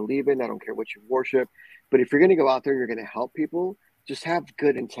what you believe in, I don't care what you worship, but if you're going to go out there and you're going to help people, just have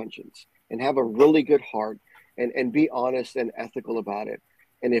good intentions and have a really good heart and be honest and ethical about it.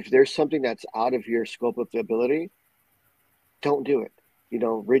 And if there's something that's out of your scope of the ability, don't do it.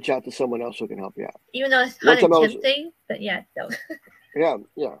 Reach out to someone else who can help you out. Even though it's One kind time of I was, tempting, but yeah, no.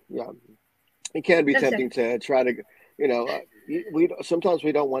 yeah. It can be tempting to try to, we sometimes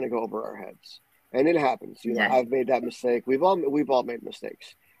we don't want to go over our heads, and it happens. Exactly. I've made that mistake. We've all made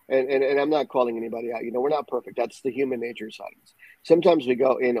mistakes, and I'm not calling anybody out. We're not perfect. That's the human nature side of it. Sometimes we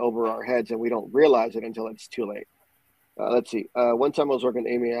go in over our heads, and we don't realize it until it's too late. Let's see. One time I was working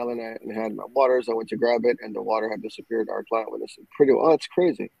at Amy Allen and had my waters. I went to grab it, and the water had disappeared. Our client witnessed it. Pretty well. Oh, it's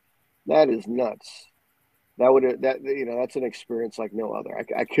crazy. That is nuts. That's an experience like no other.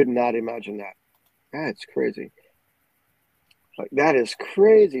 I could not imagine that. That's crazy. Like that is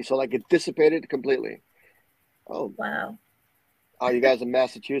crazy. So like it dissipated completely. Oh, Wow. you guys in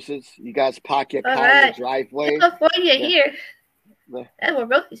Massachusetts? You guys park your All car in the right. driveway? California Yeah, here. yeah, And we're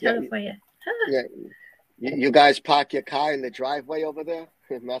both in yeah. California. Yeah. You guys park your car in the driveway over there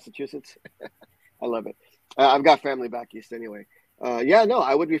in Massachusetts? I love it. I've got family back east anyway. Yeah, no,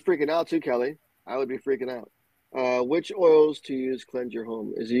 I would be freaking out too, Kelly. I would be freaking out. Which oils to use cleanse your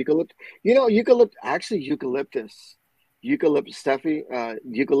home? Is it eucalyptus? Eucalyptus. Eucalyptus, Steffi,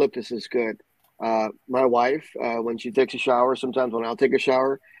 eucalyptus is good. My wife, when she takes a shower, sometimes when I'll take a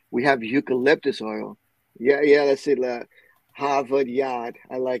shower, we have eucalyptus oil. Yeah, that's it. Harvard Yard.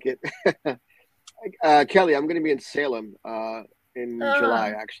 I like it. Kelly, I'm going to be in Salem in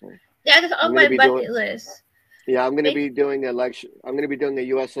July, Oh. actually. Yeah, that's I'm on going to my be doing. bucket list. Yeah, I'm going to Thank be doing a lecture. I'm going to be doing a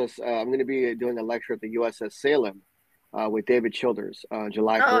USS. I'm going to be doing a lecture at the USS Salem with David Childers,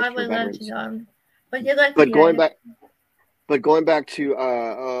 July Oh, I 1st for would love to veterans. know. But you'd like to But hear it. going back to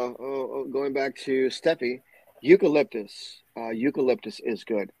going back to Steffi, eucalyptus. Eucalyptus is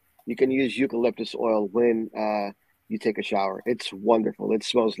good. You can use eucalyptus oil when you take a shower. It's wonderful. It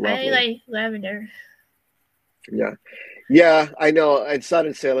smells I lovely. like lavender. Yeah, yeah. I know. It's not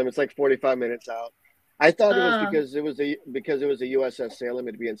in Salem. It's like 45 minutes out. I thought it was Oh. because it was a USS Salem.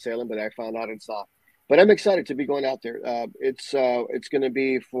 It'd be in Salem, but I found out it's not. But I'm excited to be going out there. It's going to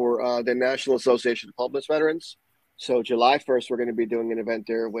be for the National Association of Homeless Veterans. So July 1st, we're going to be doing an event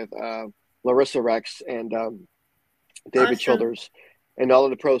there with Larissa Rex and David Awesome. Childers, and all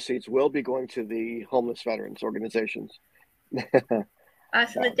of the proceeds will be going to the homeless veterans organizations. Awesome.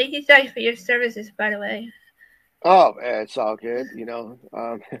 Yeah. And thank you so much for your services, by the way. Oh, it's all good.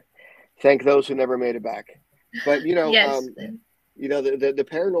 Thank those who never made it back. But Yes. the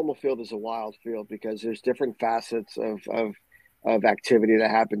paranormal field is a wild field because there's different facets of activity that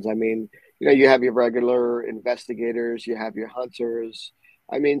happens. I mean, you have your regular investigators, you have your hunters.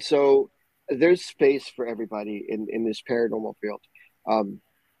 I mean, so there's space for everybody in this paranormal field. Um,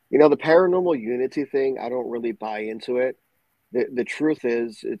 The paranormal unity thing, I don't really buy into it. The truth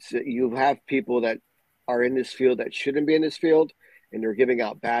is, it's you have people that are in this field that shouldn't be in this field, and they're giving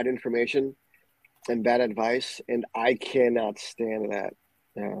out bad information and bad advice, and I cannot stand that.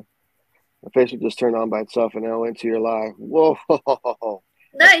 Yeah, my Facebook just turned on by itself, and I went to your live. Whoa,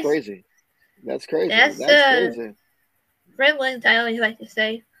 that's Nice. crazy. That's crazy. That's That's crazy. gremlins, I always like to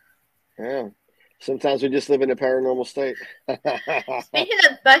say. Yeah. Sometimes we just live in a paranormal state. Speaking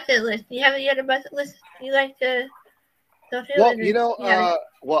of bucket list, do you have any other bucket list you like to go to? Well, Yeah,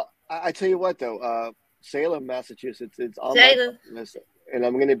 I tell you what though, Salem, Massachusetts, it's on my Salem. bucket list, and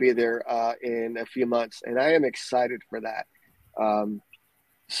I'm going to be there in a few months, and I am excited for that. Um,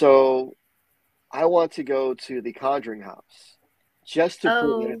 so I want to go to the Conjuring House just to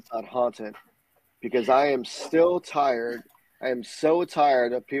prove that Oh, it's not haunted, because I am still tired. I am so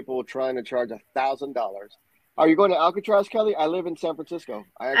tired of people trying to charge $1,000. Are you going to Alcatraz, Kelly? I live in San Francisco.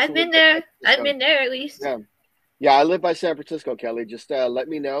 I I've actually live been in there. San I've Francisco. been there at least. Yeah. Yeah, I live by San Francisco, Kelly. Just let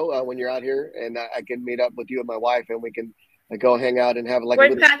me know when you're out here, and I can meet up with you and my wife, and we can go hang out and have like a We're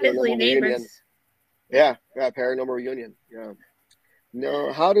little practically paranormal reunion. neighbors. Yeah, yeah, paranormal reunion. Yeah.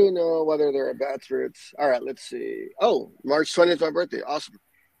 No, how do you know whether there are bad spirits? All right, let's see. Oh, March 20th is my birthday. Awesome.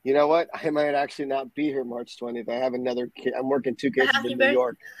 You know what? I might actually not be here March 20th. I have another kid. I'm working two cases Happy in New birthday.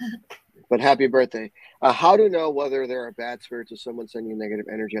 York, but happy birthday. How to know whether there are bad spirits or someone sending negative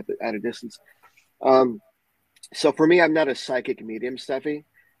energy at a distance? Um, so for me, I'm not a psychic medium, Steffi.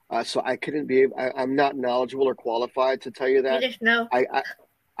 So I couldn't be. I'm not knowledgeable or qualified to tell you You that. just know. I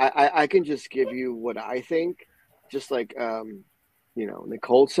I can just give you what I think, just like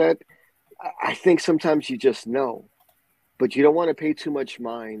Nicole said. I think sometimes you just know, but you don't want to pay too much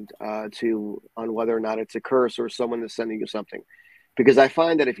mind to on whether or not it's a curse or someone is sending you something, because I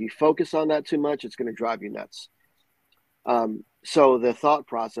find that if you focus on that too much, it's going to drive you nuts. So the thought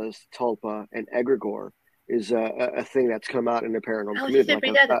process, tulpa and egregore, is a thing that's come out in the paranormal I was just community. gonna Like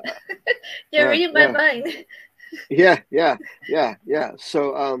bring that up. You're reading my yeah, mind. yeah.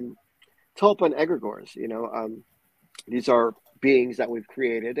 So tulpa and egregores, these are beings that we've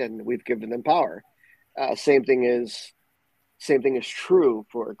created and we've given them power. Same thing is true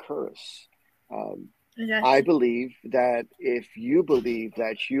for a curse. Um, I Exactly. believe that if you believe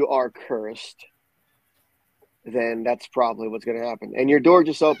that you are cursed, then that's probably what's going to happen. And your door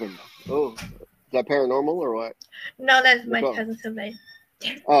just opened. Oh, is that paranormal or what, No, that's my Nicole? cousin somebody.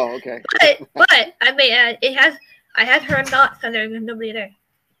 Oh, okay. But I may add, it has. I had her knock, so there's nobody there.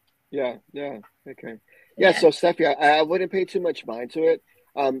 Yeah. Okay. Yeah. Yeah. So, Steffi, I wouldn't pay too much mind to it.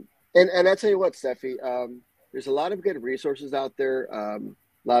 And I tell you what, Steffi, there's a lot of good resources out there. A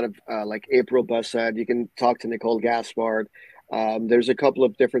lot of like April Bussard. You can talk to Nicole Gaspard. There's a couple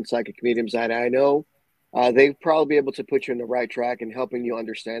of different psychic mediums that I know. They'd probably be able to put you in the right track and helping you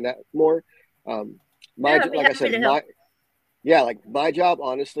understand that more. Um, Yeah, my I'd be like I happy said, to help. like my job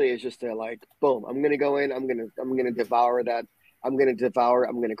honestly is just to like boom, I'm gonna go in, I'm gonna devour that, I'm gonna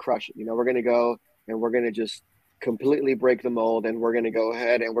crush it. We're gonna go and we're gonna just completely break the mold, and we're gonna go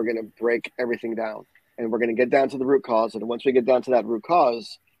ahead and we're gonna break everything down, and we're gonna get down to the root cause. And once we get down to that root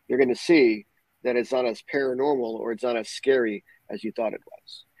cause, you're gonna see that it's not as paranormal or it's not as scary as you thought it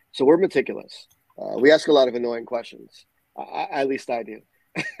was. So we're meticulous. We ask a lot of annoying questions. At least I do.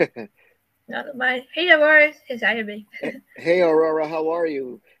 Not my. Hey, Boris. It's Ivy. Hey, Aurora, how are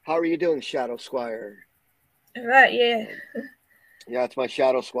you? How are you doing, Shadow Squire? Right. Yeah. Um, yeah, it's my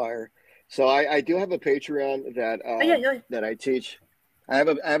Shadow Squire. So I do have a Patreon Oh yeah. No. that I teach. I have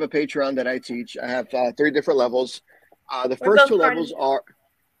a Patreon that I teach. I have three different levels. The We're first two both part of levels it. are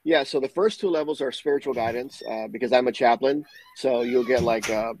Yeah. So the first two levels are spiritual guidance because I'm a chaplain. So you'll get like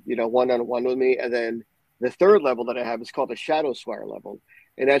one on one with me, and then the third level that I have is called the Shadow Squire level.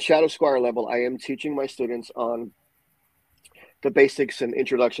 And at Shadow Squire level, I am teaching my students on the basics and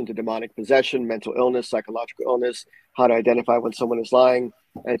introduction to demonic possession, mental illness, psychological illness, how to identify when someone is lying,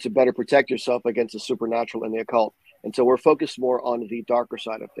 and to better protect yourself against the supernatural and the occult. And so we're focused more on the darker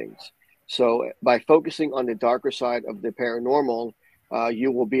side of things. So by focusing on the darker side of the paranormal,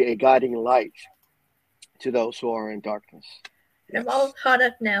 you will be a guiding light to those who are in darkness. I'm all Yes, caught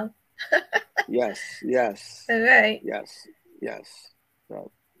up now. yes, All right. yes, yes.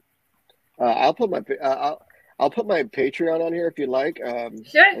 So I'll put I'll put my Patreon on here if you'd like,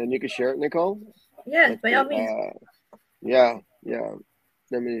 Sure. and you can share it, Nicole. Yes. Let's By see. all means. Yeah.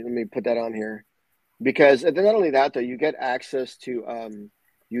 Let me put that on here because and then not only that though, you get access to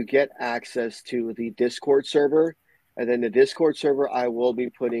the Discord server, and then the Discord server I will be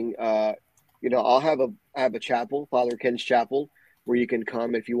putting I have a chapel, Father Ken's chapel, where you can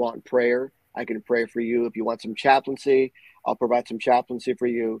come if you want prayer. I can pray for you if you want some chaplaincy. I'll provide some chaplaincy for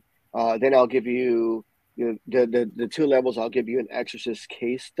you. Then I'll give you, the two levels. I'll give you an exorcist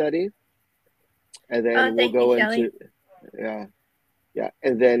case study, and then we'll Thank you, go Shelly. into, yeah, yeah,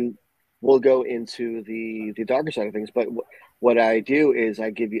 and then we'll go into the darker side of things. But what I do is I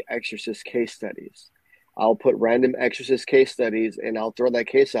give you exorcist case studies. I'll put random exorcist case studies, and I'll throw that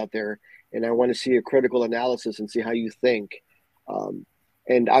case out there, and I want to see a critical analysis and see how you think. Um,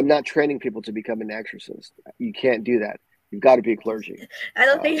 and I'm not training people to become an exorcist. You can't do that. You've got to be clergy. I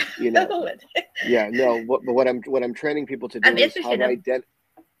don't think I would. Yeah, no. But what I'm training people to I'm do is how interested to in.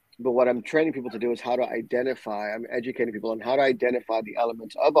 but what I'm training people to do is how to identify, I'm educating people on how to identify the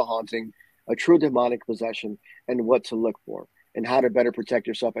elements of a haunting, a true demonic possession, and what to look for, and how to better protect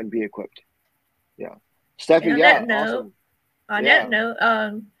yourself and be equipped. Yeah. And Steffi, yeah, awesome. on that Yeah,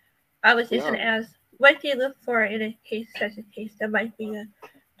 note, I was just yeah. gonna ask, what do you look for in a case such a case that might be a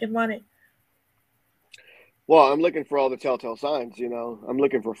demonic? Well, I'm looking for all the telltale signs, I'm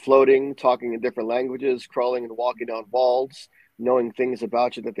looking for floating, talking in different languages, crawling and walking on walls, knowing things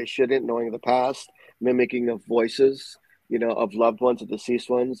about you that they shouldn't, knowing the past, mimicking of voices, of loved ones, of deceased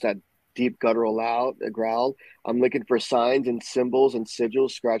ones, that deep guttural growl. I'm looking for signs and symbols and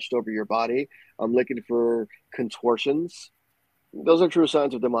sigils scratched over your body. I'm looking for contortions. Those are true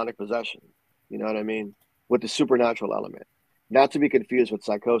signs of demonic possession. You know what I mean? With the supernatural element. Not to be confused with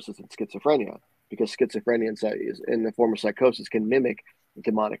psychosis and schizophrenia, because schizophrenia in the form of psychosis can mimic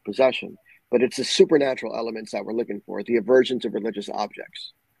demonic possession. But it's the supernatural elements that we're looking for, the aversion to religious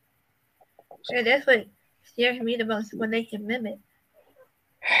objects. And that's what scares me the most, when they can mimic.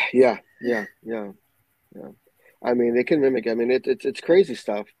 Yeah. I mean, they can mimic. I mean, it's crazy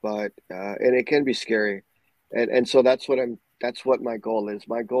stuff, but and it can be scary, and so that's what my goal is.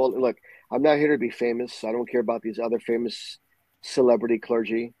 My goal, look, I'm not here to be famous. I don't care about these other famous celebrity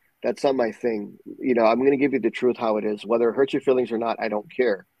clergy. That's not my thing. I'm going to give you the truth how it is, whether it hurts your feelings or not. I don't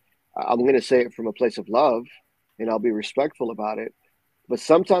care. I'm going to say it from a place of love, and I'll be respectful about it. But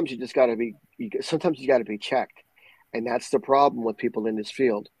sometimes you just got to be. Sometimes you got to be checked, and that's the problem with people in this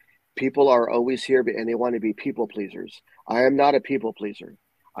field. People are always here, and they want to be people pleasers. I am not a people pleaser.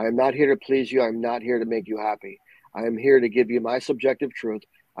 I am not here to please you. I'm not here to make you happy. I am here to give you my subjective truth.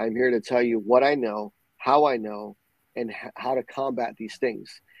 I'm here to tell you what I know, how I know, and how to combat these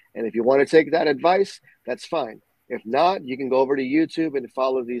things. And if you want to take that advice, that's fine. If not, you can go over to YouTube and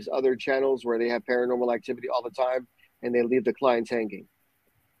follow these other channels where they have paranormal activity all the time, and they leave the clients hanging.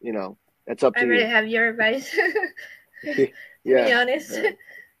 That's up I to really you. have your advice. To be Yeah, honest.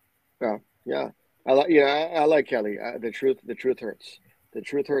 yeah, yeah, yeah. I like Kelly. The truth hurts. The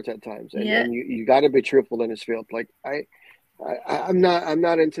truth hurts at times, and Yeah. and you got to be truthful in this field. Like I'm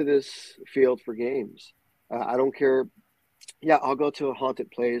not into this field for games. I don't care. Yeah, I'll go to a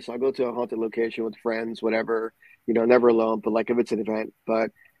haunted place. I'll go to a haunted location with friends, whatever. Never alone. But like if it's an event,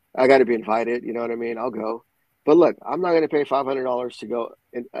 but I got to be invited. You know what I mean? I'll go. But look, I'm not going to pay $500 to go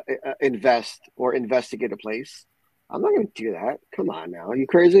invest or investigate a place. I'm not going to do that. Come on now, are you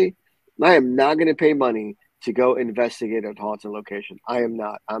crazy? I am not going to pay money to go investigate a haunted location. I am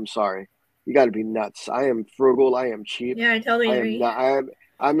not. I'm sorry. You got to be nuts. I am frugal. I am cheap. Yeah, I totally I am agree. not.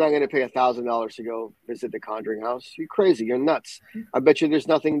 I'm not going to pay $1,000 to go visit the Conjuring House. You're crazy. You're nuts. I bet you there's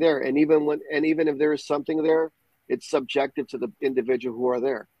nothing there. And even if there is something there, it's subjective to the individual who are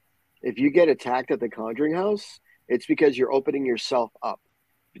there. If you get attacked at the Conjuring House, it's because you're opening yourself up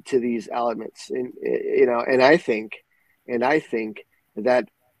to these elements, and I think that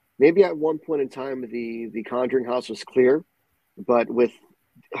maybe at one point in time the Conjuring House was clear, but with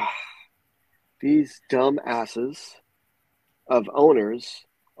these dumb asses of owners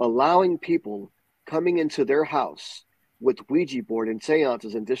allowing people coming into their house with Ouija board and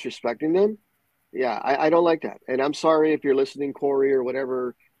seances and disrespecting them. Yeah, I don't like that. And I'm sorry if you're listening, Corey, or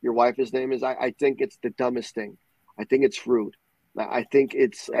whatever your wife's name is. I think it's the dumbest thing. I think it's rude. I think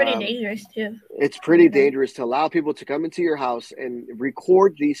Pretty dangerous too. it's pretty dangerous to allow people to come into your house and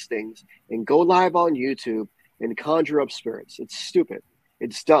record these things and go live on YouTube and conjure up spirits. It's stupid.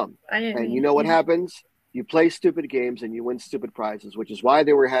 It's dumb. I And you agree. know what Yeah. happens? You play stupid games and you win stupid prizes, which is why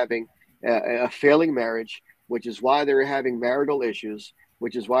they were having a failing marriage, which is why they were having marital issues,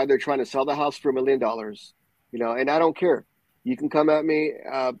 which is why they're trying to sell the house for $1 million. And I don't care. You can come at me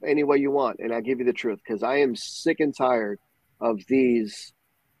any way you want, and I'll give you the truth, because I am sick and tired of these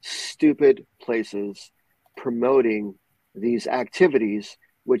stupid places promoting these activities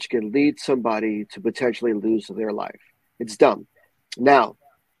which can lead somebody to potentially lose their life. It's dumb. Now,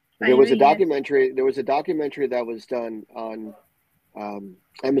 I there was a agree. Yeah. documentary. There was a documentary that was done on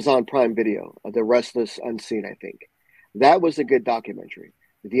Amazon Prime Video, The Restless Unseen. I think that was a good documentary.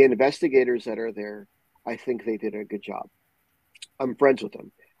 The investigators that are there, I think they did a good job. I'm friends with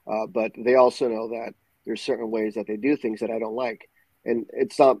them, but they also know that there's certain ways that they do things that I don't like, and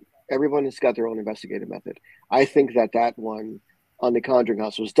it's not everyone has got their own investigative method. I think that that one on the Conjuring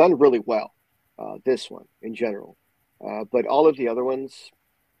House was done really well. This one in general, but all of the other ones,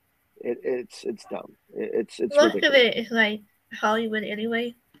 it's dumb. It's Most of ridiculous. it is like Hollywood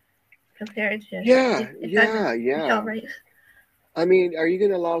anyway, compared to Yeah, if I'm yeah, all yeah. right. I mean, are you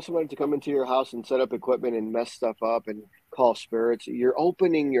going to allow someone to come into your house and set up equipment and mess stuff up and call spirits? You're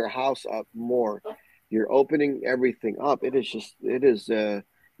opening your house up more. You're opening everything up. It is the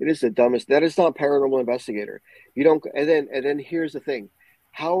dumbest. That is not paranormal investigator. You don't, and then here's the thing.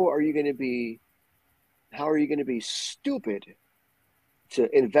 How are you going to be, how are you going to be stupid to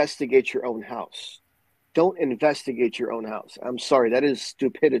investigate your own house? Don't investigate your own house. I'm sorry. That is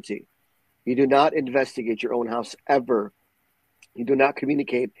stupidity. You do not investigate your own house ever. You do not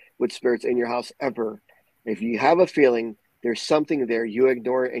communicate with spirits in your house ever. If you have a feeling there's something there, you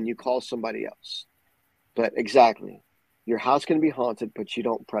ignore it and you call somebody else. But exactly, your house can be haunted, but you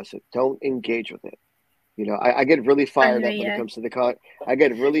don't press it. Don't engage with it. You know, I get really I fired up agree, when it yeah. comes to the con. I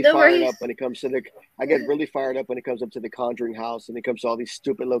get really No fired worries. up when it comes to the. I get really fired up when it comes up to the Conjuring House and it comes to all these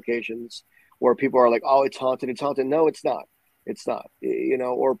stupid locations where people are like, "Oh, it's haunted. It's haunted." No, it's not. It's not. You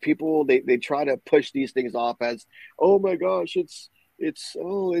know, or people they try to push these things off as, "Oh my gosh, it's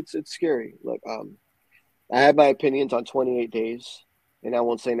scary." Look, I have my opinions on 28 Days, and I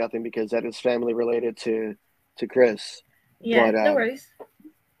won't say nothing because that is family related to Chris. Yeah, But no worries.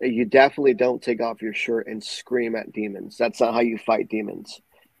 you definitely don't take off your shirt and scream at demons. That's not how you fight demons.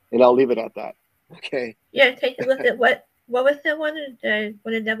 And I'll leave it at that. Okay. Yeah, take a look at what was the one when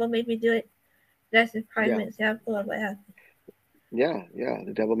the devil made me do it. That's a prime Yeah. example of what happened. Yeah. Yeah.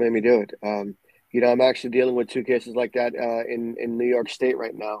 The devil made me do it. You know, I'm actually dealing with two cases like that in New York State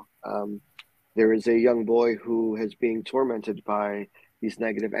right now. There is a young boy who is being tormented by these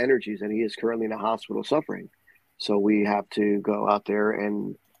negative energies, and he is currently in a hospital suffering. So we have to go out there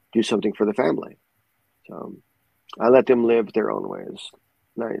and do something for the family. So I let them live their own ways.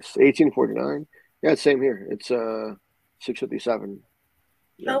 Nice. 1849. Yeah, same here. It's 6:57.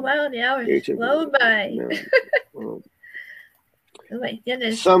 Yeah. Oh wow, the hours 18. flew by. Yeah. Well, Oh my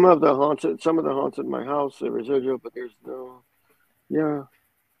goodness. some of the haunted my house, the residual, but there's no. Yeah.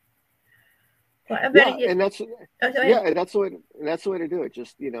 Well, I better Yeah, get. and that's Oh, go yeah, ahead. and that's the way that's the way to do it.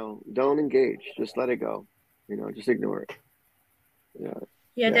 Just, don't engage. Just let it go. Just ignore it. Yeah.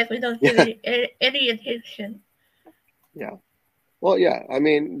 Yeah, Yeah. definitely don't give Yeah. it any attention. Yeah. Well, yeah. I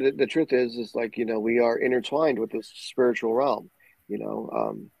mean, the truth is like, we are intertwined with this spiritual realm, you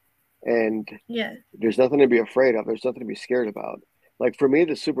know, and Yeah, there's nothing to be afraid of. There's nothing to be scared about. Like for me,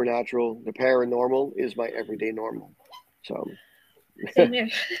 the supernatural, the paranormal is my everyday normal. So, same here.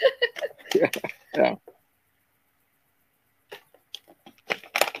 yeah, yeah,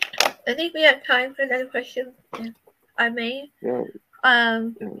 I think we have time for another question, if I may. yeah,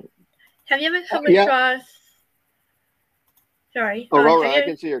 Um, yeah. have you ever come Yeah. across? Sorry. Aurora, Have I you?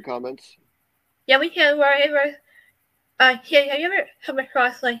 can see your comments. Yeah, we can. Wherever. Yeah, have you ever come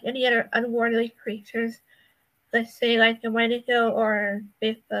across like any other unworldly creatures? Let's say like a Wendigo or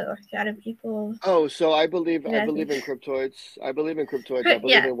Bigfoot or shadow people. Oh, so I Yeah, believe in cryptoids. I believe in cryptoids. I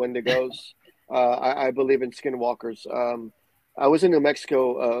believe yeah. in Wendigos. I believe in skinwalkers. I was in New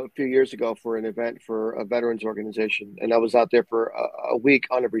Mexico a few years ago for an event for a veterans organization, and I was out there for a week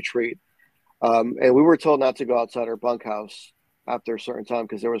on a retreat. And we were told not to go outside our bunkhouse after a certain time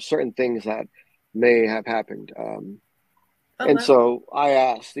because there were certain things that may have happened. Oh And well. so I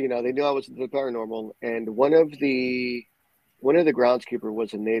asked, they knew I was into the paranormal, and one of the groundskeeper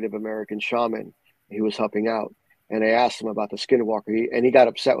was a Native American shaman. He was helping out, and I asked him about the skinwalker, and he got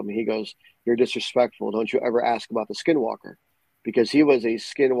upset with me. He goes, "You're disrespectful. Don't you ever ask about the skinwalker?" Because he was a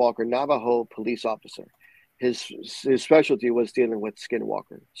skinwalker Navajo police officer. His his specialty was dealing with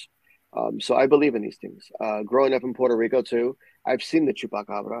skinwalkers. So I believe in these things. Growing up in Puerto Rico too, I've seen the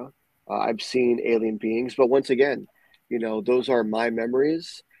chupacabra. I've seen alien beings, but once again, those are my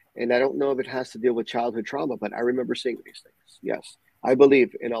memories, and I don't know if it has to deal with childhood trauma, but I remember seeing these things. Yes, I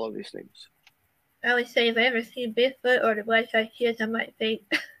believe in all of these things. I always say if I ever see Bigfoot or the White-Eyed Kids, I might faint.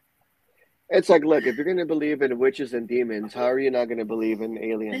 It's like, look, if you're going to believe in witches and demons, how are you not going to believe in Is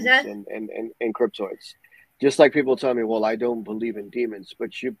aliens that and cryptoids? Just like people tell me, well, I don't believe in demons,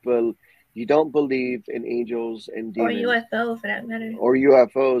 but you don't believe in angels and or demons UFO for that matter? or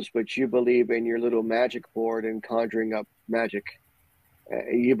UFOs, but you believe in your little magic board and conjuring up magic.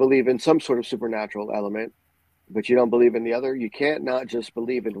 You believe in some sort of supernatural element, but you don't believe in the other. You can't not just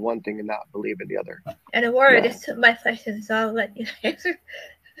believe in one thing and not believe in the other. And the word No. is took my question, so I'll let you answer.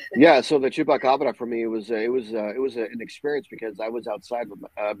 Yeah, so the chupacabra for me was an experience because I was outside with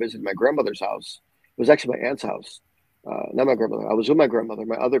visiting my grandmother's house. It was actually my aunt's house, not my grandmother. I was with my grandmother,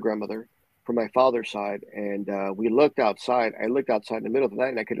 my other grandmother from my father's side, and we looked outside. I looked outside in the middle of the night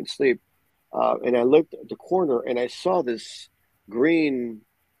and I couldn't sleep, and I looked at the corner and I saw this green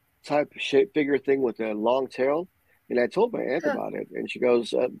type shape figure thing with a long tail, and I told my aunt Huh. about it, and she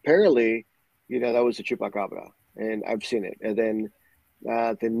goes, apparently, that was a chupacabra, and I've seen it, and then.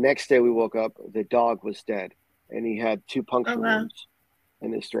 The next day we woke up, the dog was dead, and he had two Oh puncture wow. wounds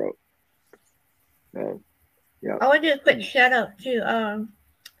in his throat. Yeah. I want to do a quick shout out to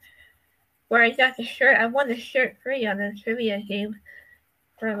where I got the shirt. I won the shirt free on the trivia game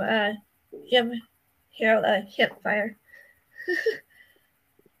from Jim Harold Campfire. So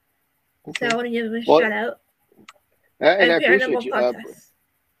I Okay. want to give him a Well, shout out. and I And appreciate Paranormal you. Podcast.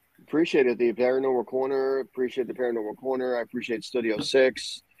 Appreciated the Paranormal Corner. Appreciate the Paranormal Corner. I appreciate Studio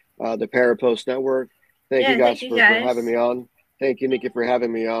Six, the Parapost Network. Thank you Yeah, guys thank you for having guys. me on. Thank you, Nikki, for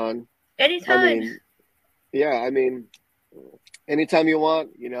having me on. I Anytime. mean, yeah, anytime you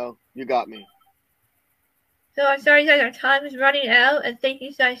want, you got me. So I'm sorry that our time is running out, and thank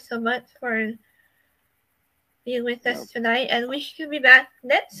you guys so much for being with Yeah. us tonight. And we should be back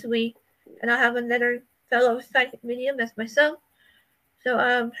next week, and I'll have another fellow psychic medium that's myself. So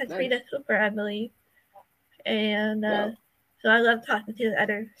Nice. Katrina Cooper, I believe, and Yeah. so I love talking to the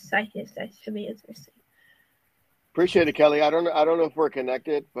other psychics. That should be interesting. Appreciate it, Kelly. I don't know if we're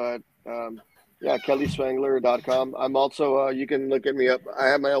connected, but yeah, kellyswangler.com. I'm also you can look at me up. I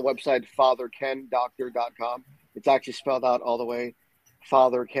have my own website, fatherkendoctor.com. It's actually spelled out all the way,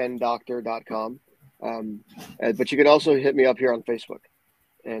 fatherkendoctor.com. Um, but you can also hit me up here on Facebook,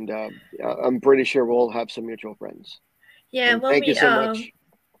 and I'm pretty sure we'll have some mutual friends. Yeah, And thank you so much,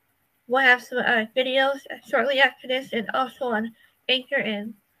 we'll have some videos shortly after this, and also on Anchor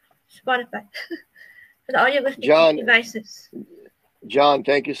and Spotify for the audio listening John. devices. John,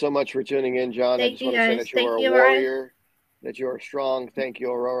 thank you so much for tuning in, John. I Thank just you want to say guys. that you are Thank a you, Aurora. warrior, that you are strong. Thank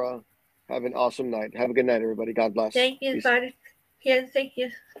you, Aurora. Have an awesome night. Have a good night, everybody. God bless. Thank you, Peace. Father. Thank you.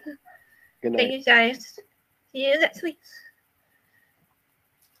 Good Thank night. you, guys. See you next week.